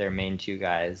their main two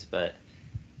guys, but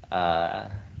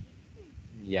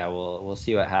yeah, we'll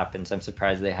see what happens. I'm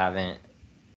surprised they haven't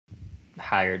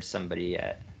hired somebody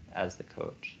yet as the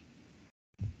coach.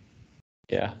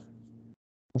 Yeah.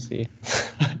 We'll see.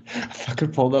 I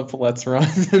fucking pulled up Let's Run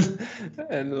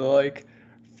and like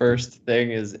first thing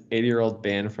is 80-year-old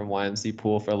banned from YMC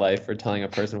pool for life for telling a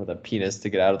person with a penis to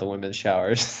get out of the women's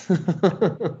showers.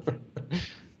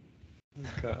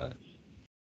 God.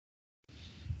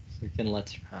 We can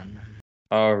Let's Run.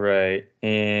 All right,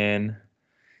 and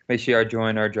make sure you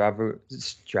join our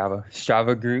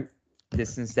Strava group,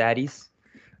 Distance Daddies.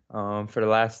 For the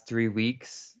last 3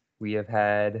 weeks, we have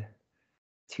had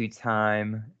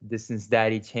 2-time Distance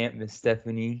Daddy champ Miss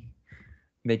Stephanie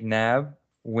McNabb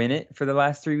win it for the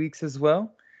last 3 weeks as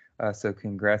well. So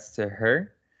congrats to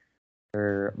her.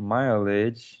 Her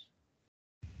mileage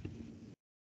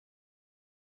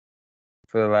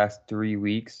for the last 3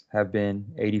 weeks have been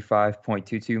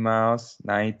 85.22 miles,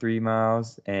 93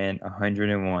 miles, and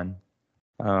 101.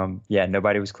 Yeah,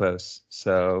 nobody was close.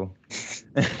 So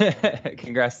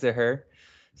congrats to her.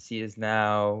 She is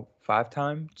now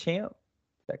 5-time champ.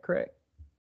 Is that correct?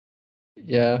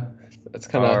 Yeah, it's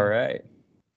All kind of right.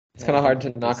 it's kind of hard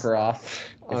to knock her off.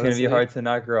 It's going to be hard to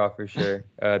knock her off for sure.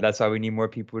 That's why we need more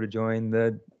people to join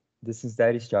the Distance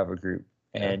Daddy Strava group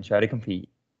and try to compete.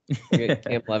 We'll get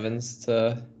Cam Levins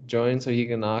to join so he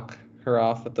can knock her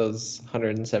off with those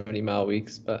 170-mile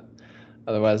weeks. But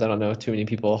otherwise, I don't know too many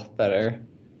people that are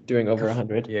doing over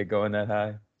 100. Yeah, going that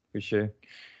high for sure.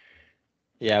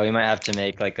 Yeah, we might have to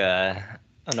make like an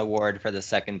award for the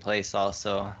second place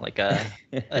also, like a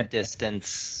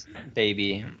distance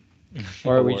baby.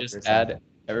 Or we award just or add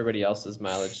everybody else's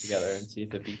mileage together and see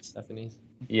if it beats Stephanie's.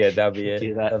 Yeah, that'll be it.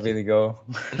 Do that. That'll be the goal.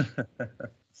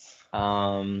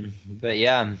 But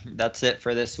yeah, that's it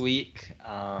for this week.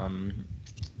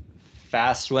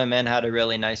 Fast Women had a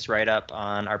really nice write-up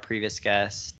on our previous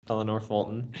guest, Eleanor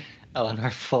Fulton.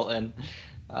 Eleanor Fulton.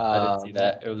 I didn't see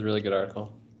that. It was a really good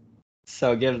article.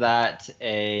 So give that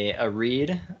a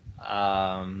read.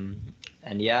 And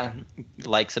yeah,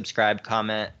 like, subscribe,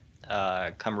 comment,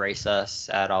 come race us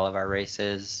at all of our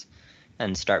races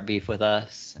and start beef with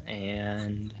us.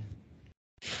 And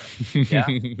yeah.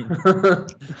 You're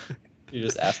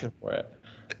just asking for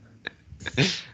it.